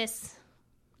in this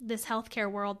healthcare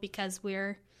world because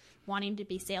we're wanting to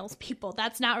be salespeople.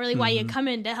 That's not really why you come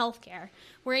into healthcare.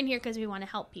 We're in here because we want to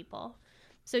help people.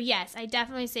 So yes, I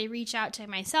definitely say reach out to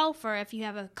myself, or if you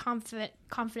have a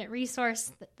confident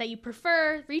resource that you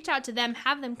prefer, reach out to them,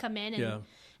 have them come in and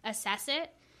assess it.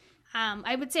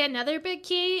 I would say another big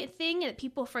key thing that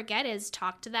people forget is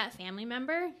talk to that family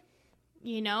member.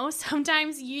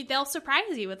 Sometimes they'll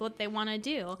surprise you with what they want to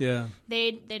do. Yeah.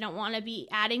 They don't want to be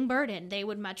adding burden. They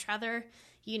would much rather,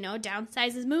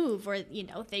 downsize his move, or,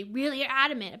 if they really are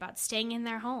adamant about staying in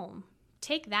their home.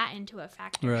 Take that into a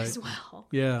factor as well.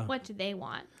 Yeah. What do they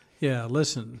want? Yeah,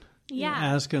 listen. Yeah.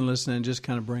 Ask and listen and just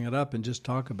kind of bring it up and just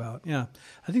talk about. Yeah.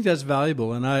 I think that's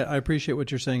valuable. And I appreciate what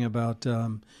you're saying about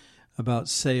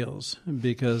sales,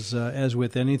 because as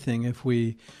with anything, if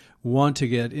we want to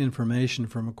get information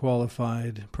from a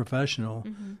qualified professional,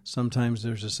 sometimes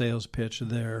there's a sales pitch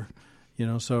there.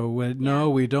 So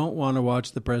we don't want to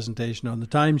watch the presentation on the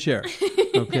timeshare,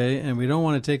 okay? And we don't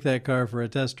want to take that car for a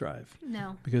test drive.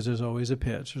 No. Because there's always a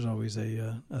pitch. There's always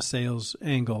a sales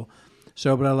angle.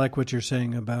 So, but I like what you're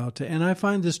saying about, and I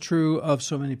find this true of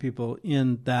so many people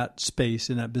in that space,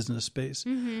 in that business space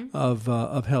of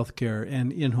healthcare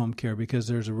and in-home care, because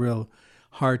there's a real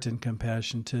heart and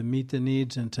compassion to meet the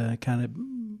needs and to kind of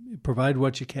provide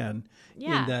what you can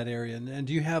in that area. And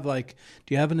do you have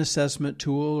an assessment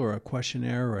tool or a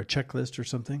questionnaire or a checklist or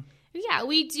something? Yeah,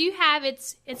 we do have,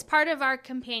 it's part of our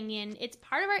companion. It's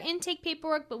part of our intake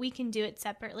paperwork, but we can do it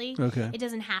separately. Okay. It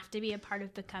doesn't have to be a part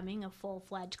of becoming a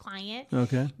full-fledged client.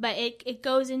 Okay. But it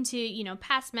goes into,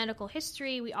 past medical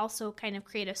history. We also kind of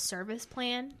create a service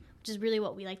plan, which is really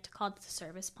what we like to call it, the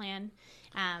service plan,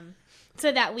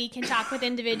 so that we can talk with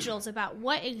individuals about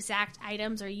what exact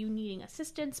items are you needing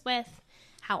assistance with,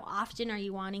 how often are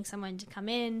you wanting someone to come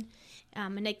in.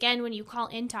 And again, when you call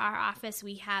into our office,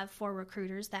 we have 4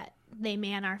 recruiters that they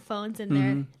man our phones,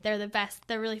 and they're the best.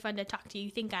 They're really fun to talk to. You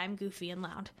think I'm goofy and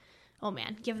loud. Oh,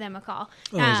 man, give them a call.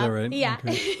 Oh, is that right? Yeah,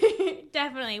 okay.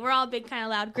 Definitely. We're all a big kind of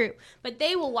loud group. But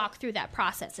they will walk through that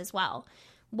process as well.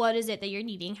 What is it that you're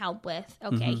needing help with?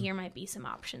 Okay, here might be some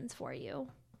options for you.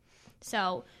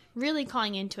 So really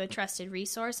calling into a trusted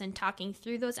resource and talking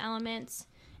through those elements,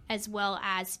 as well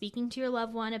as speaking to your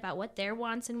loved one about what their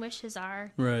wants and wishes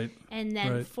are. Right. And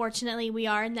then, fortunately, we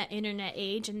are in that internet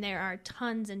age, and there are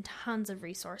tons and tons of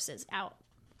resources out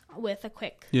with a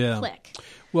quick click.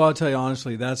 Well, I'll tell you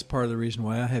honestly, that's part of the reason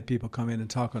why I had people come in and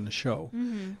talk on the show,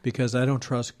 because I don't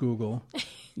trust Google.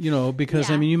 Because,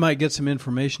 you might get some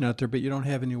information out there, but you don't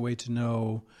have any way to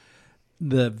know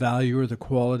the value or the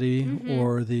quality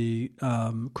or the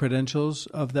credentials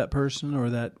of that person or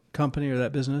that company or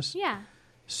that business. Yeah.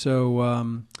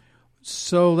 So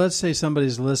let's say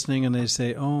somebody's listening and they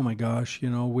say, oh my gosh,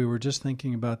 we were just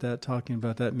thinking about that, talking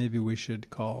about that. Maybe we should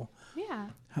call. Yeah.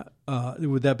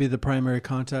 Would that be the primary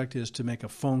contact, is to make a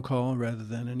phone call rather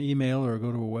than an email or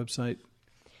go to a website?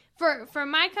 For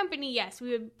my company, yes, we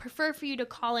would prefer for you to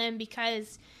call in,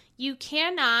 because you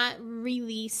cannot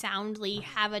really soundly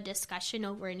have a discussion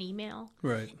over an email.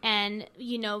 Right. And,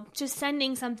 just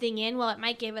sending something in, while it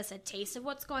might give us a taste of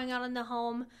what's going on in the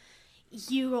home,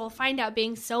 you will find out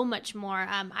being so much more.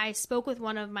 I spoke with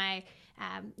one of my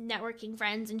networking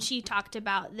friends, and she talked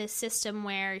about this system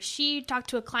where she talked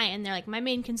to a client, and they're like, my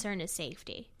main concern is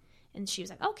safety. And she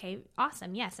was like, okay,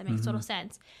 awesome. Yes, that makes total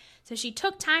sense. So she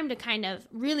took time to kind of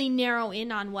really narrow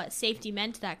in on what safety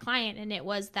meant to that client, and it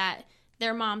was that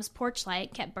their mom's porch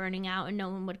light kept burning out and no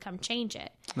one would come change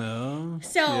it. Oh,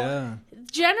 so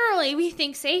generally we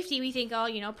think safety, we think,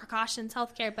 precautions,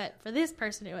 healthcare, but for this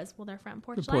person it was, their front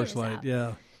porch light is out.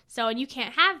 Yeah. So, and you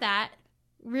can't have that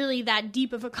really that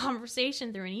deep of a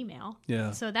conversation through an email. Yeah.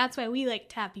 So that's why we like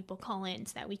to have people call in,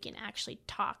 so that we can actually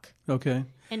talk. Okay.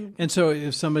 And so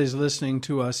if somebody's listening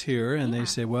to us here and they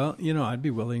say, well, I'd be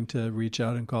willing to reach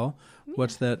out and call,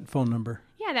 what's that phone number?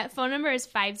 Yeah, that phone number is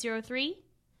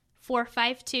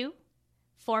 503-452-4545.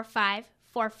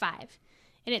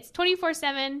 And it's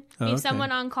 24/7. We have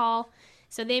someone on call.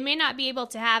 So they may not be able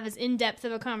to have as in-depth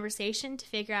of a conversation to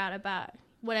figure out about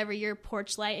whatever your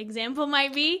porch light example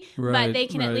might be, but they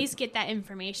can at least get that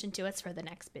information to us for the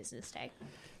next business day.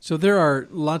 So there are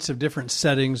lots of different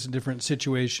settings, different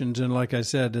situations, and like I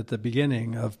said at the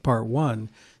beginning of part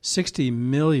 1, 60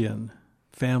 million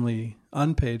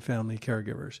unpaid family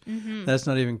caregivers. That's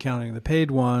not even counting the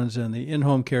paid ones and the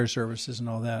in-home care services and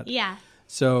all that. Yeah.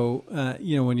 So,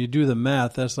 when you do the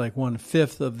math, that's like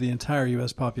 1/5 of the entire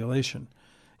U.S. population.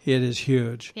 It is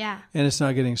huge. Yeah. And it's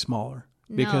not getting smaller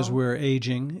because we're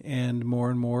aging, and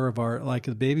more of our, like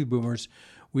the baby boomers,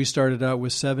 we started out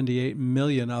with 78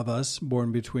 million of us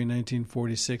born between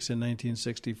 1946 and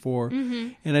 1964.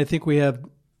 And I think we have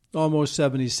almost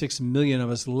 76 million of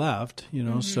us left,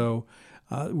 so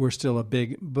we're still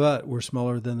but we're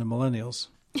smaller than the millennials.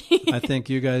 I think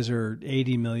you guys are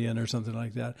 80 million or something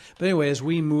like that. But anyway, as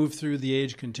we move through the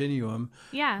age continuum,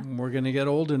 we're going to get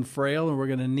old and frail, and we're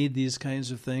going to need these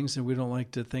kinds of things, and we don't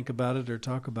like to think about it or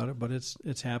talk about it, but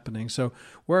it's happening. So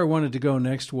where I wanted to go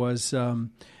next was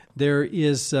there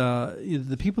is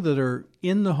the people that are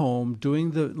in the home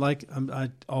doing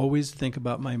I always think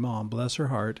about my mom, bless her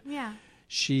heart. Yeah.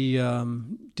 She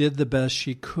did the best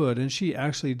she could, and she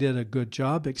actually did a good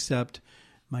job, except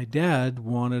my dad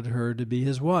wanted her to be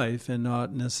his wife and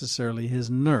not necessarily his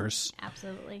nurse.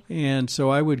 Absolutely. And so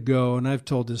I would go, and I've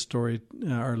told this story,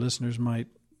 our listeners might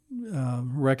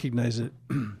recognize it.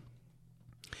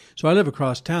 So I live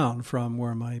across town from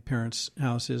where my parents'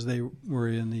 house is. They were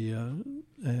in the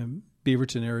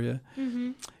Beaverton area.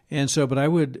 Mm-hmm. And so, but I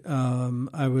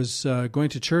was going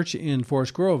to church in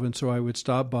Forest Grove, and so I would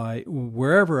stop by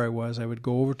wherever I was. I would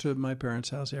go over to my parents'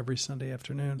 house every Sunday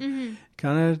afternoon,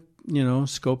 kind of,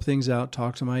 scope things out,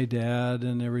 talk to my dad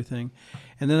and everything.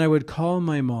 And then I would call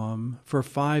my mom for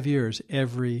 5 years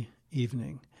every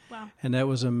evening. Wow. And that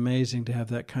was amazing to have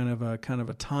that kind of a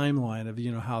timeline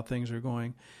of, how things are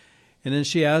going. And then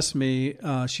she asked me,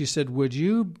 she said, would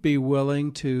you be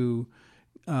willing to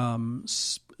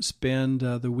spend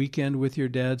the weekend with your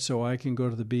dad so I can go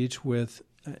to the beach with,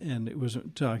 and it was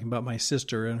talking about my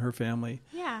sister and her family.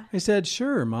 Yeah. I said,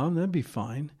 sure, Mom, that'd be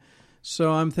fine.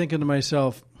 So I'm thinking to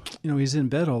myself, he's in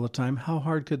bed all the time. How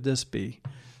hard could this be?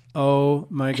 Oh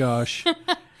my gosh.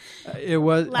 It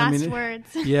was last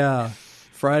words. Yeah.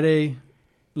 Friday,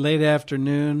 late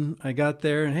afternoon, I got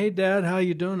there and, hey, Dad, how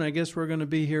you doing? I guess we're going to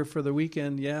be here for the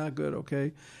weekend. Yeah, good,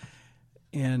 okay.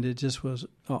 And it just was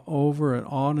over and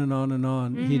on and on and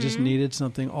on. Mm-hmm. He just needed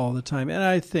something all the time. And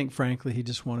I think, frankly, he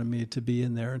just wanted me to be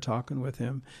in there and talking with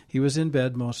him. He was in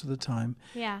bed most of the time.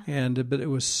 Yeah. But it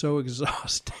was so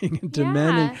exhausting and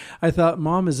demanding. Yeah. I thought,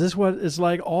 Mom, is this what it's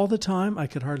like all the time? I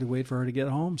could hardly wait for her to get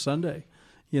home Sunday.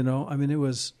 It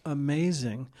was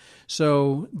amazing.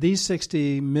 So these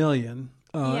 60 million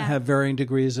have varying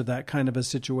degrees of that kind of a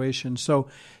situation. So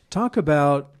talk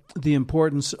about the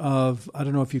importance of, I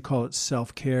don't know if you call it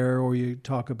self-care or you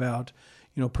talk about,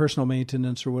 personal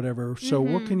maintenance or whatever. So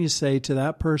what can you say to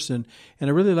that person? And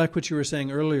I really like what you were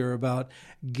saying earlier about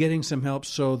getting some help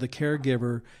so the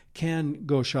caregiver can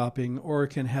go shopping or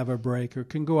can have a break or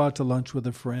can go out to lunch with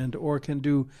a friend or can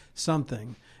do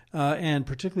something. And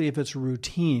particularly if it's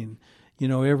routine,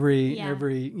 every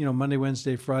Monday,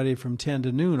 Wednesday, Friday from 10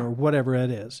 to noon or whatever it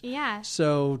is. Yeah.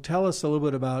 So tell us a little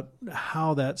bit about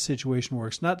how that situation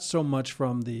works. Not so much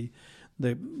from the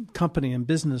company and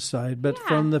business side, but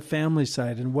from the family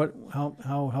side, and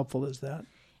how helpful is that?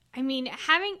 I mean,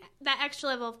 having that extra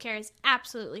level of care is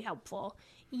absolutely helpful.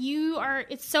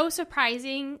 It's so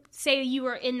surprising, say you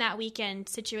were in that weekend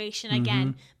situation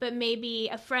again, but maybe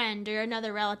a friend or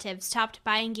another relative stopped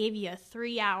by and gave you a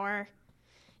 3-hour,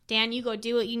 Dan, you go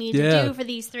do what you need to do for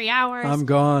these 3 hours. I'm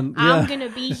gone. I'm going to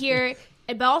be here.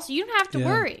 But also, you don't have to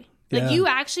worry. Like, you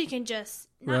actually can just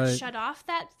not shut off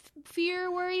that fear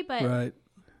or worry, but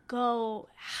go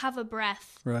have a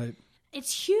breath. Right.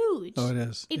 It's huge. Oh, it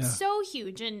is. It's so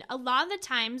huge. And a lot of the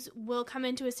times we'll come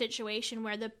into a situation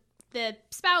where the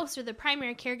spouse or the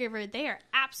primary caregiver, they are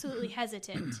absolutely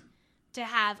hesitant to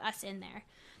have us in there.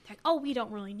 They're like, oh, we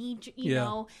don't really need you,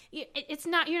 know. It's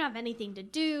not, you don't have anything to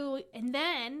do. And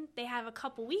then they have a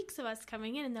couple weeks of us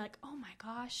coming in and they're like, oh my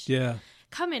gosh. Yeah.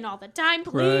 Come in all the time,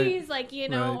 please. Like,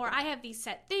 or I have these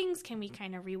set things. Can we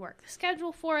kind of rework the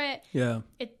schedule for it? Yeah.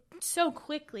 It so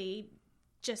quickly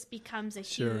just becomes a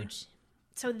huge...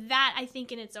 So that, I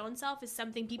think, in its own self is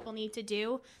something people need to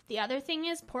do. The other thing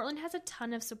is Portland has a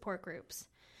ton of support groups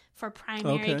for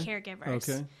primary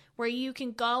caregivers where you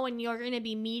can go and you're going to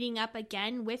be meeting up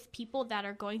again with people that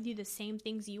are going through the same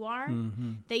things you are.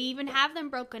 Mm-hmm. They even have them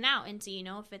broken out into,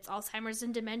 if it's Alzheimer's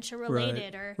and dementia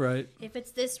related or if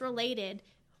it's this related.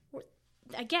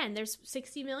 Again, there's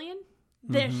 60 million.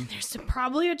 There's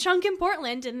probably a chunk in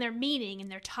Portland, and they're meeting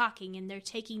and they're talking and they're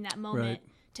taking that moment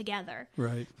together.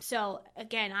 Right. So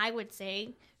again, I would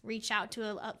say reach out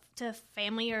to a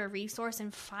family or a resource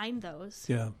and find those.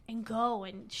 Yeah. And go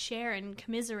and share and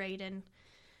commiserate and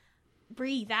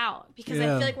breathe out, because I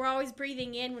feel like we're always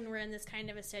breathing in when we're in this kind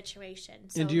of a situation.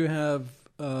 So, and do you have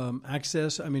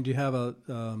access? I mean, do you have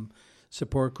a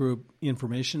support group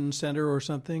information center or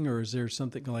something, or is there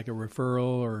something like a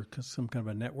referral or some kind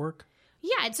of a network?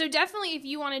 Yeah, so definitely if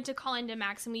you wanted to call into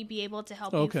Maxim, we'd be able to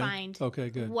help you find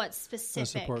what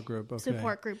specific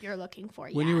support group you're looking for.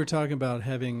 When you were talking about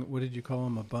having, what did you call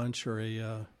them, a bunch or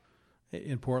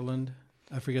in Portland?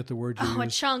 I forget the word you used. A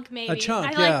chunk maybe. A chunk,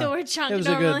 I like the word chunk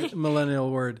normally. It was a good millennial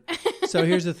word. So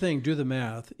here's the thing, do the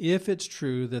math. If it's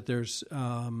true that there's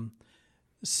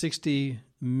 60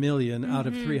 million out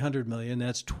of 300 million,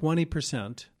 that's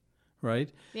 20%.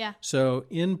 Right? Yeah. So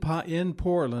in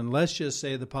Portland, let's just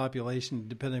say the population,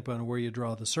 depending upon where you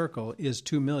draw the circle, is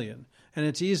 2 million. And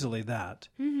it's easily that.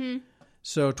 Mm-hmm.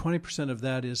 So 20% of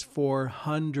that is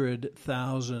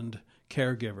 400,000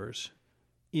 caregivers.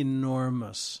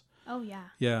 Enormous. Oh, yeah.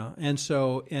 Yeah. And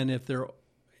if there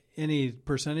any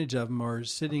percentage of them are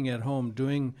sitting at home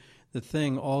doing the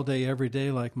thing all day, every day,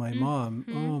 like my mom,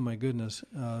 oh, my goodness,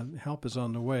 help is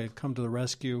on the way. Come to the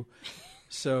rescue.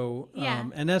 So,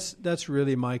 and that's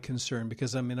really my concern,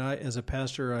 because I mean, as a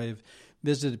pastor, I've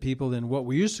visited people in what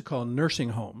we used to call nursing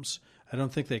homes. I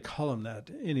don't think they call them that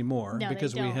anymore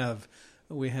because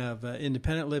we have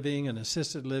independent living and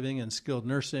assisted living and skilled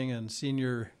nursing and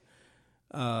senior.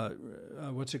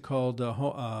 What's it called?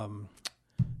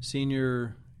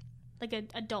 Senior. Like an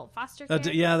adult foster care?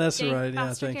 Yeah, that's right. Yeah,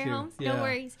 foster thank care you. Homes? Yeah. No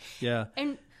worries. Yeah.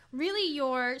 And really,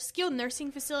 your skilled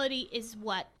nursing facility is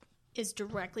what is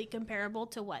directly comparable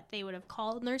to what they would have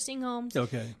called nursing homes.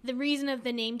 Okay. The reason of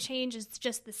the name change is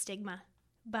just the stigma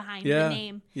behind the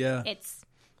name. Yeah. It's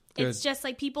just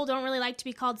like people don't really like to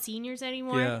be called seniors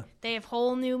anymore. Yeah. They have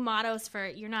whole new mottos for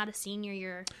you're not a senior,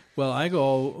 you're... Well, I go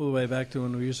all the way back to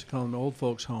when we used to call them old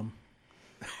folks home.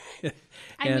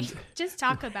 I mean, just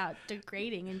talk about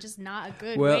degrading and just not a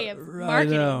good way of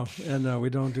marketing. I know. We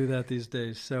don't do that these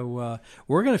days. So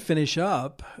we're going to finish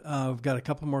up. We've got a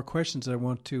couple more questions I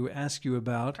want to ask you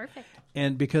about. Perfect.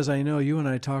 And because I know you and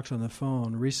I talked on the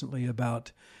phone recently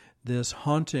about this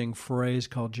haunting phrase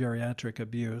called geriatric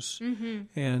abuse.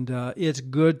 Mm-hmm. And it's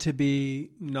good to be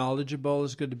knowledgeable.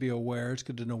 It's good to be aware. It's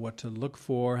good to know what to look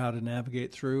for, how to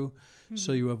navigate through,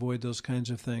 so you avoid those kinds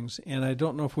of things. And I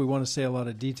don't know if we want to say a lot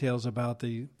of details about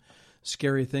the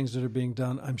scary things that are being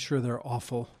done. I'm sure they're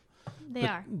awful. They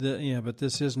are. But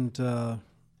this isn't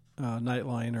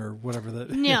Nightline or whatever that.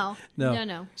 No.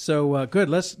 So good.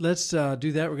 Let's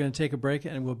do that. We're going to take a break,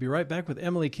 and we'll be right back with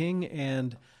Emily King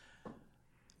and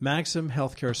Maxim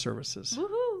Healthcare Services.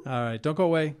 Woohoo! All right, don't go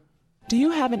away. Do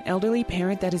you have an elderly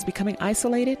parent that is becoming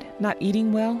isolated, not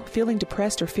eating well, feeling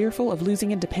depressed or fearful of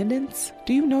losing independence?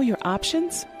 Do you know your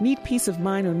options? Need peace of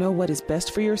mind or know what is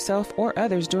best for yourself or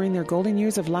others during their golden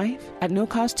years of life? At no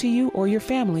cost to you or your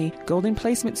family, Golden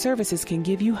Placement Services can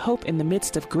give you hope in the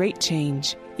midst of great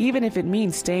change. Even if it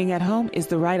means staying at home is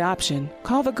the right option.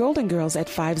 Call the Golden Girls at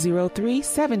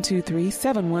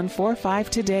 503-723-7145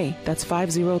 today. That's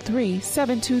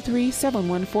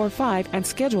 503-723-7145 and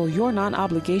schedule your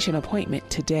non-obligation appointment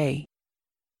today.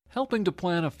 Helping to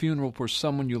plan a funeral for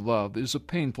someone you love is a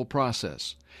painful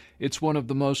process. It's one of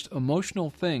the most emotional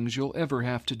things you'll ever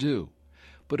have to do.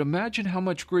 But imagine how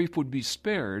much grief would be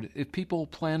spared if people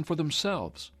planned for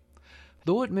themselves.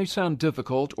 Though it may sound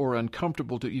difficult or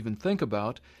uncomfortable to even think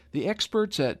about, the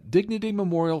experts at Dignity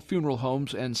Memorial Funeral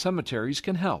Homes and Cemeteries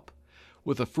can help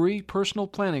with a free personal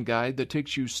planning guide that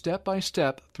takes you step by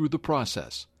step through the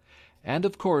process. And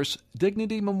of course,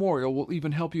 Dignity Memorial will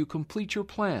even help you complete your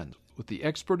plan with the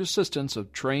expert assistance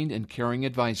of trained and caring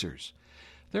advisors.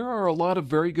 There are a lot of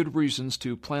very good reasons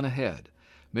to plan ahead.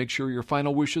 Make sure your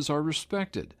final wishes are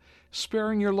respected,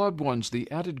 sparing your loved ones the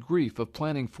added grief of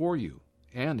planning for you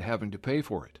and having to pay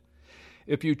for it.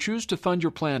 If you choose to fund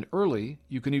your plan early,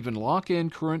 you can even lock in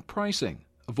current pricing,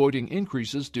 avoiding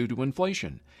increases due to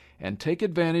inflation, and take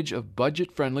advantage of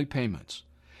budget-friendly payments.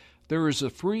 There is a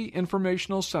free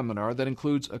informational seminar that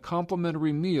includes a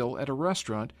complimentary meal at a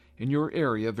restaurant in your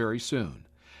area very soon.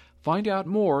 Find out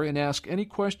more and ask any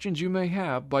questions you may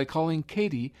have by calling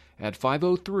Katie at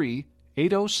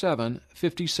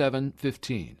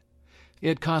 503-807-5715.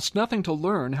 It costs nothing to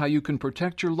learn how you can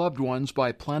protect your loved ones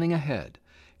by planning ahead.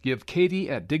 Give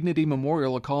Katie at Dignity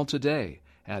Memorial a call today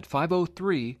at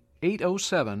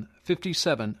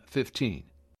 503-807-5715.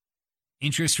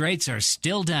 Interest rates are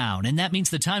still down, and that means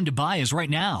the time to buy is right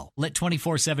now. Let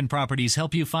 24/7 Properties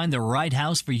help you find the right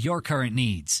house for your current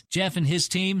needs. Jeff and his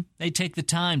team, they take the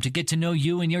time to get to know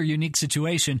you and your unique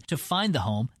situation to find the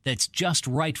home that's just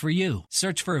right for you.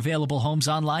 Search for available homes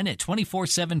online at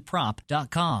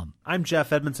 247prop.com. I'm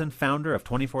Jeff Edmondson, founder of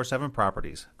 24/7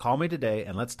 Properties. Call me today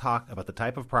and let's talk about the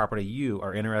type of property you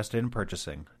are interested in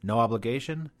purchasing. No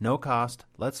obligation, no cost.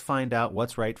 Let's find out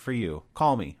what's right for you.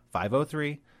 Call me,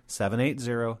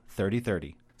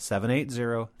 503-780-3030.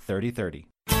 780-3030.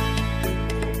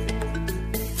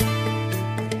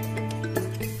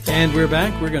 And we're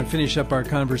back. We're going to finish up our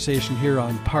conversation here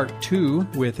on part 2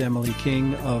 with Emily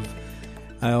King of,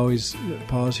 I always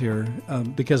pause here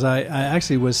because I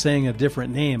actually was saying a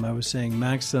different name. I was saying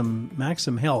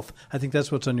Maxim Health. I think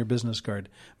that's what's on your business card.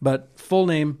 But full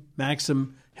name,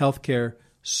 Maxim Healthcare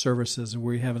Services. And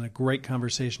we're having a great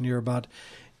conversation here about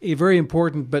a very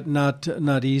important but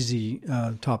not easy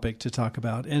topic to talk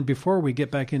about. And before we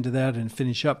get back into that and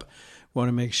finish up, I want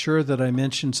to make sure that I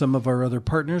mention some of our other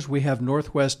partners. We have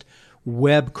Northwest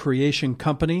Web Creation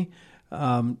Company.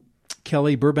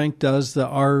 Kelly Burbank does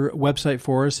our website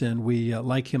for us, and we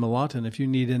like him a lot. And if you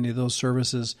need any of those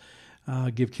services,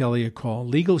 give Kelly a call.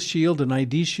 Legal Shield and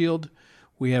ID Shield.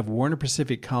 We have Warner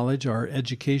Pacific College, our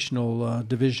educational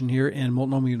division here, and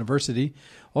Multnomah University.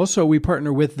 Also, we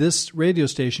partner with this radio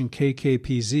station,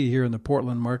 KKPZ, here in the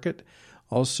Portland market.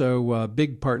 Also,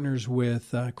 big partners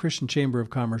with Christian Chamber of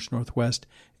Commerce Northwest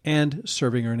and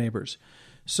Serving Our Neighbors.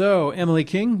 So, Emily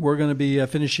King, we're going to be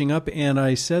finishing up, and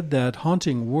I said that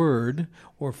haunting word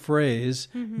or phrase,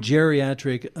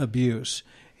 geriatric abuse.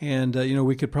 And,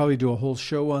 we could probably do a whole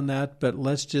show on that, but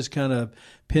let's just kind of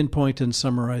pinpoint and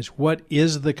summarize what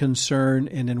is the concern,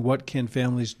 and then what can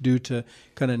families do to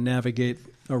kind of navigate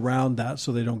around that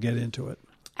so they don't get into it.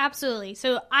 Absolutely.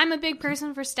 So I'm a big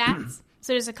person for stats.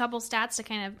 So there's a couple stats to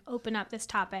kind of open up this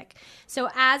topic. So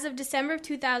as of December of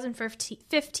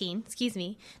 2015,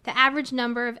 the average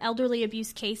number of elderly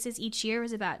abuse cases each year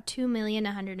was about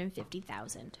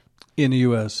 2,150,000. In the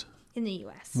U.S.? In the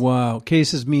U.S. Wow.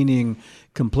 Cases meaning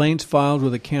complaints filed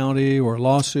with the county or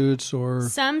lawsuits or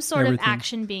some sort of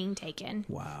action being taken.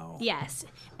 Wow. Yes.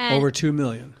 And over 2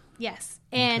 million. Yes.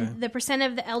 And the percent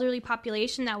of the elderly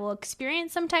population that will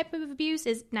experience some type of abuse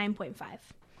is 9.5.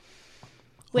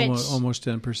 Which almost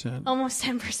 10%. Almost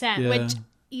 10%, which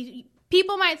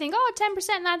people might think,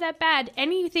 10%, not that bad.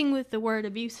 Anything with the word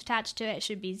abuse attached to it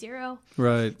should be 0.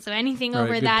 Right. So anything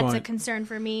over that's a concern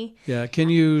for me. Yeah. Can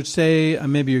you say,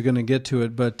 maybe you're going to get to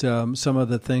it, but some of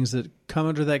the things that come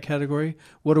under that category,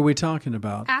 what are we talking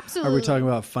about? Absolutely. Are we talking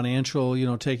about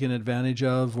financial, taking advantage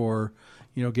of, or,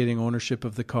 getting ownership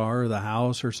of the car or the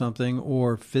house or something,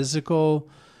 or physical,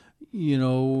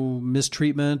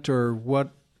 mistreatment, or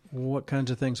what kinds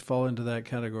of things fall into that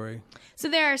category? So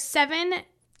there are 7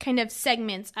 kind of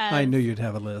segments of... I knew you'd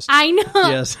have a list. I know.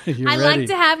 Yes, you're I ready. like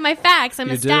to have my facts. I'm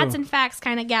you a stats do. And facts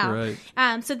kind of gal.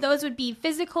 Right. So those would be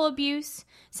physical abuse,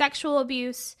 sexual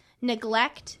abuse,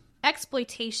 neglect,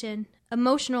 exploitation,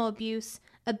 emotional abuse,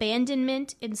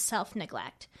 abandonment, and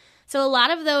self-neglect. So a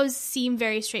lot of those seem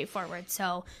very straightforward.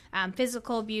 So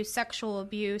physical abuse, sexual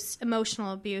abuse,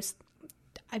 emotional abuse...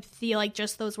 I feel like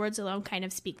just those words alone kind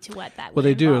of speak to what that would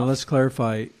they do. involve. And let's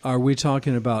clarify. Are we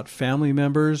talking about family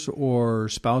members or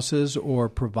spouses or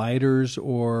providers,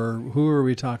 or who are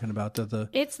we talking about?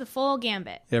 It's the full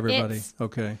gambit. Everybody.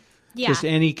 Okay. Yeah. Just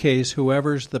any case,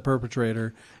 whoever's the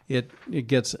perpetrator, it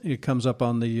comes up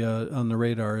on the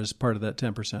radar as part of that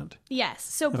 10%. Yes.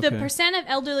 So the percent of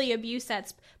elderly abuse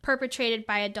that's perpetrated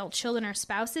by adult children or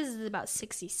spouses is about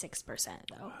 66%,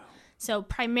 though. Wow. So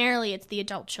primarily it's the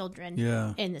adult children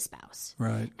and the spouse.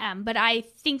 Right. But I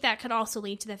think that could also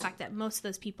lead to the fact that most of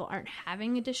those people aren't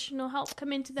having additional help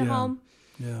come into the home.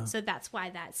 Yeah. So that's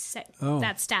why that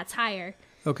stat's higher.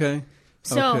 Okay.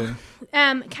 So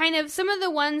kind of some of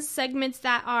the segments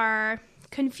that are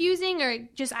confusing or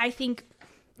just I think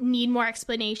need more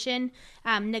explanation,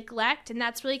 neglect, and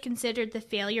that's really considered the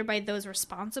failure by those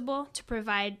responsible to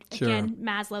provide, again,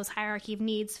 Maslow's hierarchy of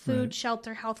needs, food,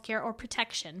 shelter, healthcare, or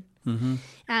protection. Mm-hmm.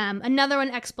 Another one,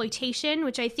 exploitation,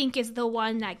 which I think is the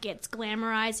one that gets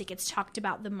glamorized. It gets talked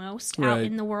about the most out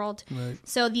in the world. Right.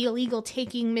 So the illegal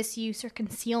taking, misuse, or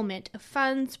concealment of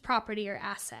funds, property, or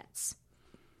assets.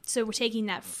 So we're taking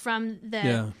that from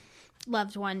the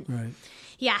loved one. Right.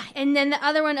 Yeah. And then the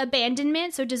other one,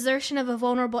 abandonment. So desertion of a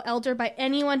vulnerable elder by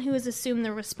anyone who has assumed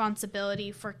the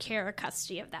responsibility for care or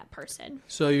custody of that person.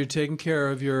 So you're taking care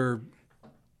of your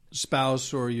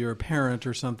spouse or your parent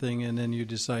or something, and then you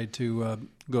decide to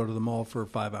go to the mall for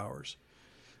 5 hours.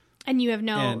 And you have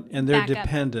no and they're backup.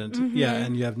 Dependent. Mm-hmm. Yeah,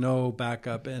 and you have no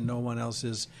backup and no one else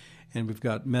is. And we've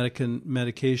got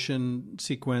medication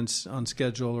sequence on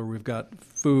schedule, or we've got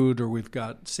food, or we've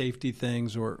got safety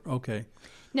things, or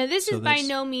No, this is by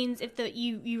no means if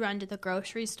you run to the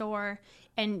grocery store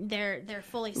and they're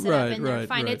fully set up and they're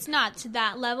fine. Right. It's not to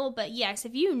that level, but yes,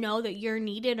 if you know that you're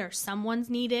needed or someone's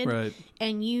needed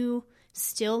and you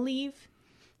still leave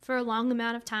for a long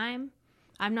amount of time.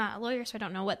 I'm not a lawyer, so I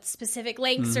don't know what specific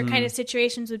lengths or kind of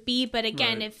situations would be, but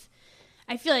again, if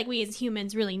I feel like we as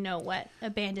humans really know what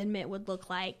abandonment would look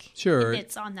like. Sure. If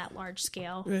it's on that large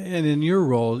scale. And in your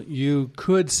role, you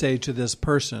could say to this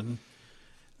person,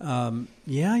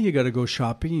 you got to go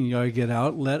shopping, you got to get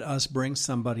out. Let us bring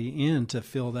somebody in to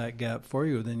fill that gap for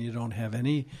you. Then you don't have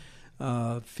any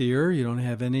fear. You don't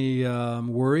have any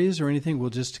worries or anything. We'll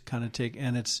just kind of take,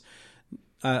 and it's,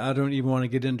 I don't even want to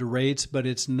get into rates, but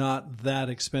it's not that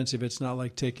expensive. It's not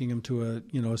like taking them to a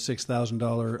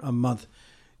 $6,000 a month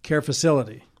care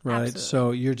facility, right? Absolutely. So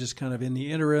you're just kind of in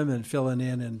the interim and filling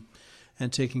in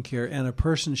and taking care. And a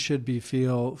person should be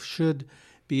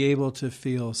able to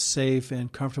feel safe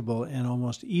and comfortable and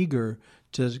almost eager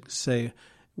to say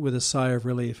with a sigh of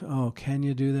relief, oh, can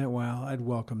you do that? Wow, I'd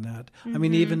welcome that. Mm-hmm. I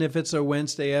mean, even if it's a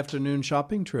Wednesday afternoon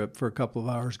shopping trip for a couple of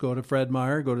hours, go to Fred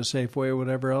Meyer, go to Safeway or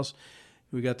whatever else,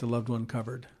 we got the loved one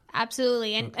covered.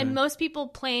 Absolutely. And most people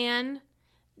plan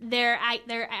their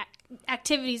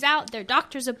activities out, their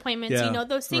doctor's appointments,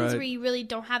 those things where you really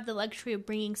don't have the luxury of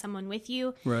bringing someone with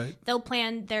you. Right. They'll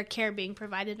plan their care being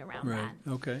provided around that.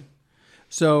 Okay.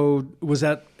 So was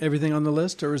that everything on the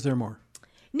list, or is there more?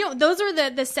 No, those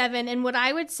are the 7. And what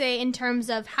I would say in terms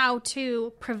of how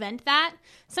to prevent that,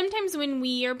 sometimes when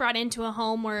we are brought into a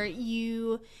home where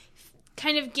you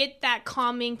kind of get that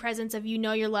calming presence of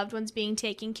your loved one's being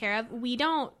taken care of, we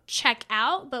don't check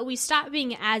out, but we stop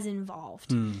being as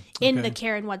involved in the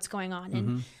care and what's going on.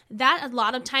 And that a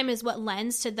lot of time is what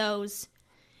lends to those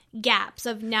gaps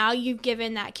of now you've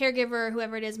given that caregiver,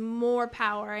 whoever it is, more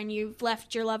power and you've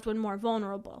left your loved one more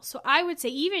vulnerable. So I would say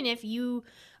even if you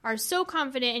are so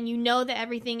confident and you know that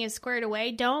everything is squared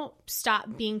away, don't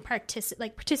stop being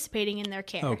participating in their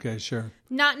care. Okay, sure.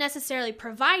 Not necessarily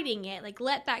providing it,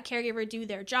 let that caregiver do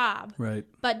their job. Right.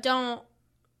 But don't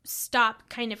stop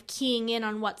kind of keying in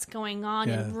on what's going on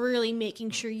and really making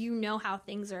sure you know how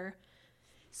things are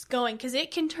going. Because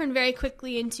it can turn very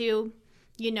quickly into,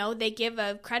 they give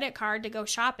a credit card to go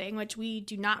shopping, which we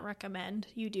do not recommend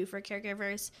you do for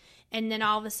caregivers. And then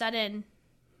all of a sudden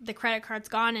the credit card's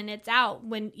gone and it's out,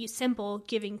 when simple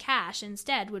giving cash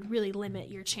instead would really limit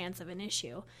your chance of an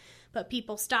issue. But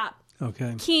people stop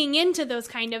keying into those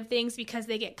kind of things because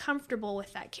they get comfortable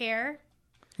with that care.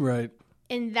 Right.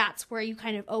 And that's where you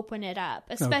kind of open it up,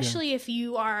 especially if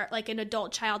you are like an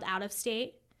adult child out of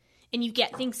state and you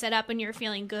get things set up and you're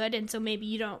feeling good. And so maybe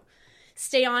you don't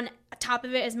stay on top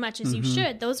of it as much as you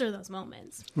should. Those are those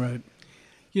moments. Right.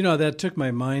 That took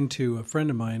my mind to a friend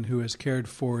of mine who has cared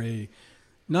for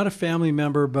not a family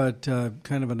member, but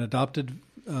kind of an adopted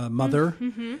mother.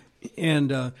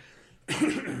 And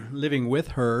living with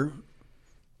her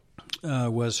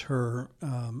was her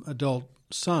adult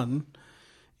son.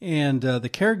 And the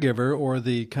caregiver, or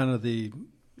the kind of the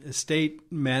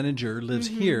estate manager, lives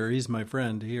here. He's my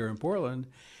friend here in Portland.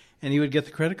 And he would get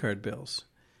the credit card bills.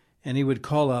 And he would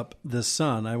call up the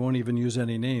son. I won't even use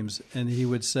any names. And he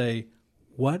would say,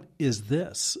 "What is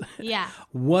this? Yeah.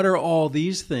 What are all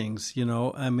these things?"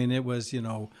 I mean, it was,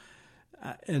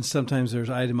 and sometimes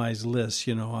there's itemized lists,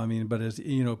 but it's,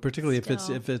 particularly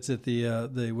Still. if it's at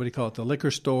the what do you call it, the liquor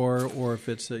store, or if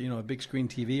it's, a big screen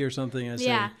TV or something, I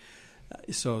say.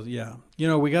 So,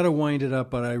 we got to wind it up,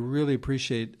 but I really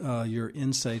appreciate your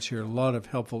insights here. A lot of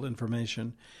helpful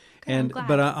information.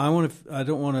 But I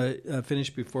don't want to finish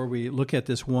before we look at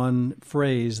this one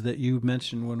phrase that you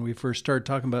mentioned when we first started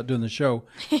talking about doing the show.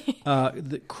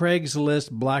 The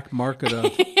Craigslist black market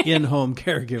of in-home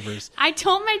caregivers. I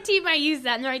told my team I used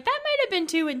that, and they're like, "That might have been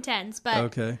too intense,"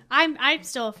 but I'm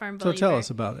still a firm believer. So tell us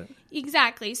about it.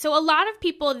 Exactly. So a lot of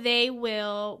people, they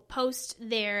will post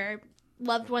their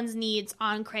loved ones' needs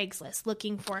on Craigslist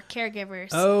looking for caregivers.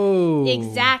 Oh.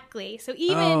 Exactly. So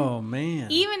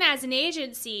even as an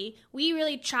agency, we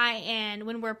really try, and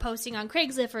when we're posting on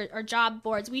Craigslist or job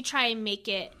boards, we try and make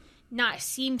it not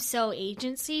seem so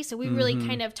agency. So we really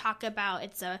kind of talk about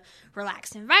it's a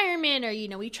relaxed environment, or,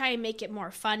 we try and make it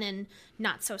more fun and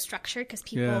not so structured, because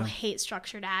people hate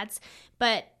structured ads.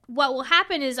 But what will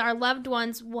happen is our loved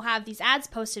ones will have these ads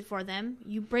posted for them.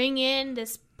 You bring in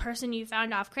this person you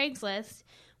found off Craigslist,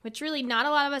 which really not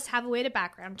a lot of us have a way to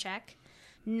background check.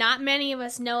 Not many of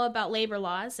us know about labor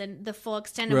laws and the full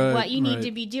extent of what you need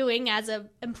to be doing as an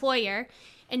employer.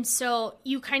 And so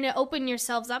you kind of open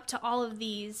yourselves up to all of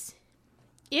these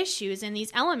issues and these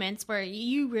elements where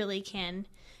you really can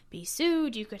be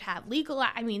sued. You could have legal,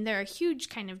 there are huge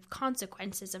kind of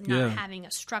consequences of not having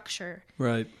a structure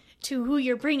to who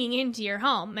you're bringing into your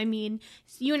home.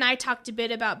 You and I talked a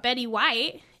bit about Betty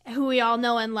White, who we all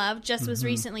know and love, just was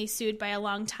recently sued by a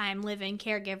long-time live-in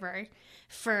caregiver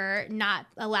for not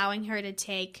allowing her to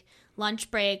take lunch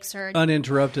breaks or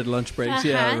uninterrupted lunch breaks.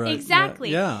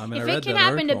 Exactly. Yeah. If it can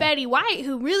happen to Betty White,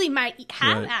 who really might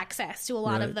have access to a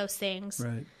lot of those things,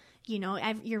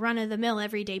 you're run-of-the-mill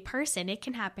everyday person, it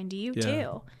can happen to you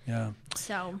too. Yeah.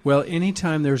 So, well,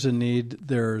 anytime there's a need,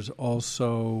 there's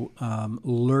also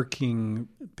lurking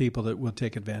people that will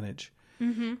take advantage.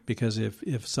 Because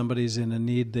if somebody's in a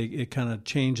need, it kind of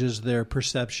changes their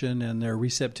perception and their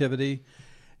receptivity,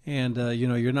 and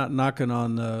you're not knocking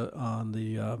on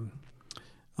the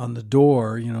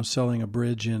door, selling a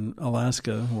bridge in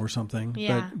Alaska or something.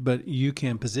 Yeah. But you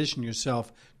can position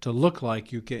yourself to look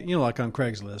like you can, like on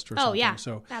Craigslist or something. Oh yeah,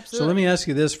 so absolutely. So let me ask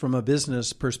you this from a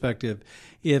business perspective: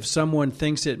 if someone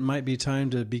thinks it might be time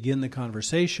to begin the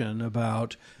conversation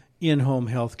about in-home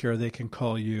healthcare, they can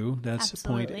call you. That's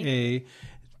point A.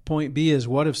 Point B is,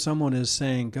 what if someone is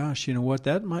saying, "Gosh, you know what?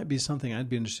 That might be something I'd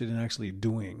be interested in actually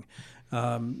doing."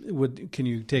 Can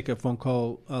you take a phone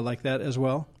call like that as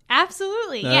well?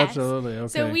 Absolutely, yes. Absolutely, okay.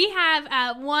 So we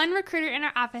have one recruiter in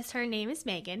our office. Her name is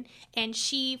Megan, and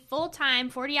she full-time,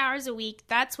 40 hours a week,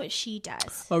 that's what she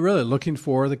does. Oh, really? Looking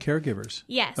for the caregivers?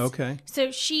 Yes. Okay.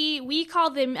 So we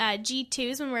call them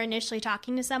G2s when we're initially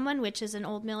talking to someone, which is an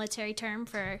old military term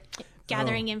for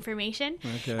gathering information.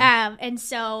 Okay. And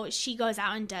so she goes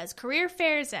out and does career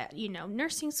fairs at,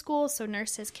 nursing school so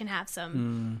nurses can have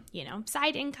some,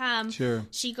 side income. Sure.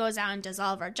 She goes out and does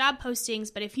all of our job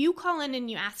postings. But if you call in and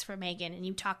you ask for Megan and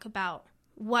you talk about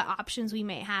what options we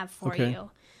may have for you,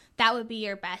 that would be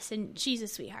your best. And she's a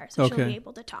sweetheart, so she'll be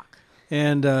able to talk.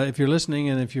 And if you're listening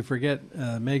and if you forget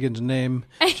Megan's name,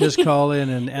 just call in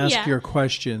and ask your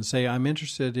question. Say, I'm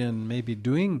interested in maybe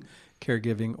doing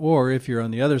caregiving, or if you're on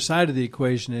the other side of the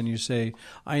equation and you say,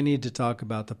 I need to talk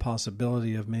about the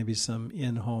possibility of maybe some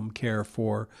in-home care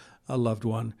for a loved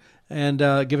one. And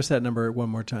give us that number one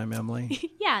more time, Emily.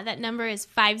 Yeah, that number is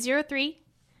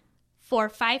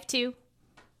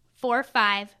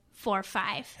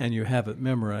 503-452-4545. And you have it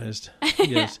memorized.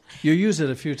 Yes. You use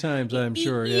it a few times, I'm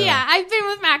sure. Yeah, I've been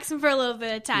with Maxim for a little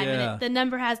bit of time, Yeah. and the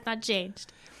number has not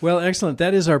changed. Well, excellent.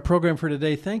 That is our program for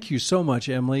today. Thank you so much,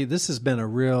 Emily. This has been a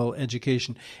real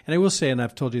education. And I will say, and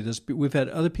I've told you this, but we've had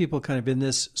other people kind of in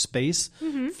this space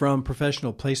from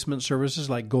professional placement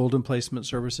services like Golden Placement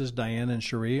Services, Diane and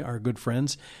Cherie, our good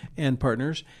friends and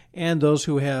partners, and those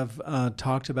who have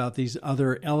talked about these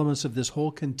other elements of this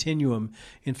whole continuum.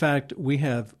 In fact, we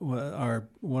have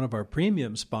one of our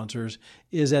premium sponsors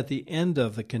is at the end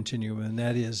of the continuum, and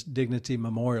that is Dignity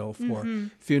Memorial for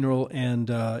funeral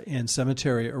and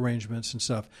cemetery arrangements and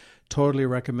stuff. Totally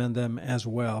recommend them as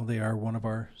well. They are one of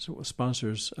our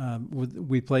sponsors.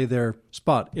 We play their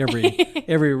spot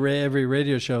every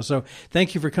radio show. So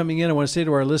thank you for coming in. I want to say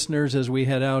to our listeners as we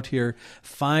head out here,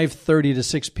 5:30 to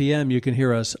 6 p.m., you can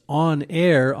hear us on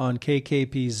air on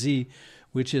KKPZ,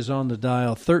 which is on the dial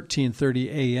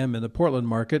 1330 a.m. in the Portland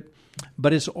market.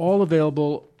 But it's all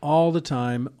available all the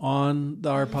time on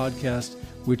our podcast,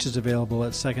 which is available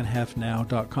at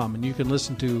secondhalfnow.com. And you can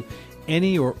listen to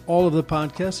any or all of the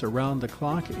podcasts around the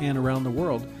clock and around the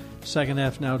world,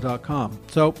 secondhalfnow.com.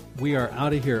 So we are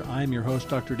out of here. I'm your host,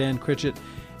 Dr. Dan Critchett,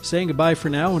 saying goodbye for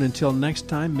now. And until next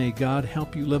time, may God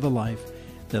help you live a life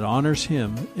that honors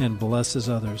Him and blesses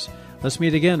others. Let's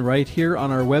meet again right here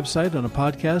on our website on a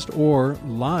podcast or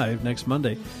live next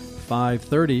Monday,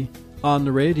 5:30 on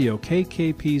the radio,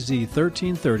 KKPZ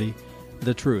 1330,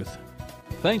 The Truth.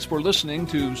 Thanks for listening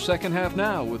to Second Half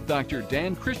Now with Dr.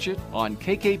 Dan Critchett on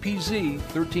KKPZ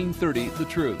 1330 The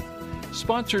Truth,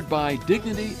 sponsored by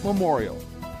Dignity Memorial.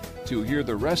 To hear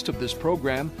the rest of this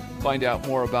program, find out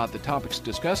more about the topics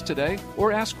discussed today,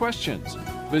 or ask questions,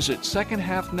 visit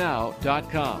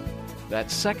secondhalfnow.com.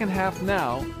 That's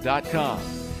secondhalfnow.com.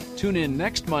 Tune in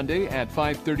next Monday at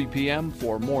 5:30 p.m.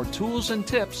 for more tools and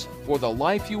tips for the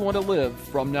life you want to live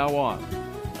from now on.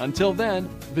 Until then,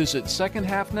 visit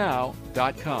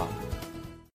secondhalfnow.com.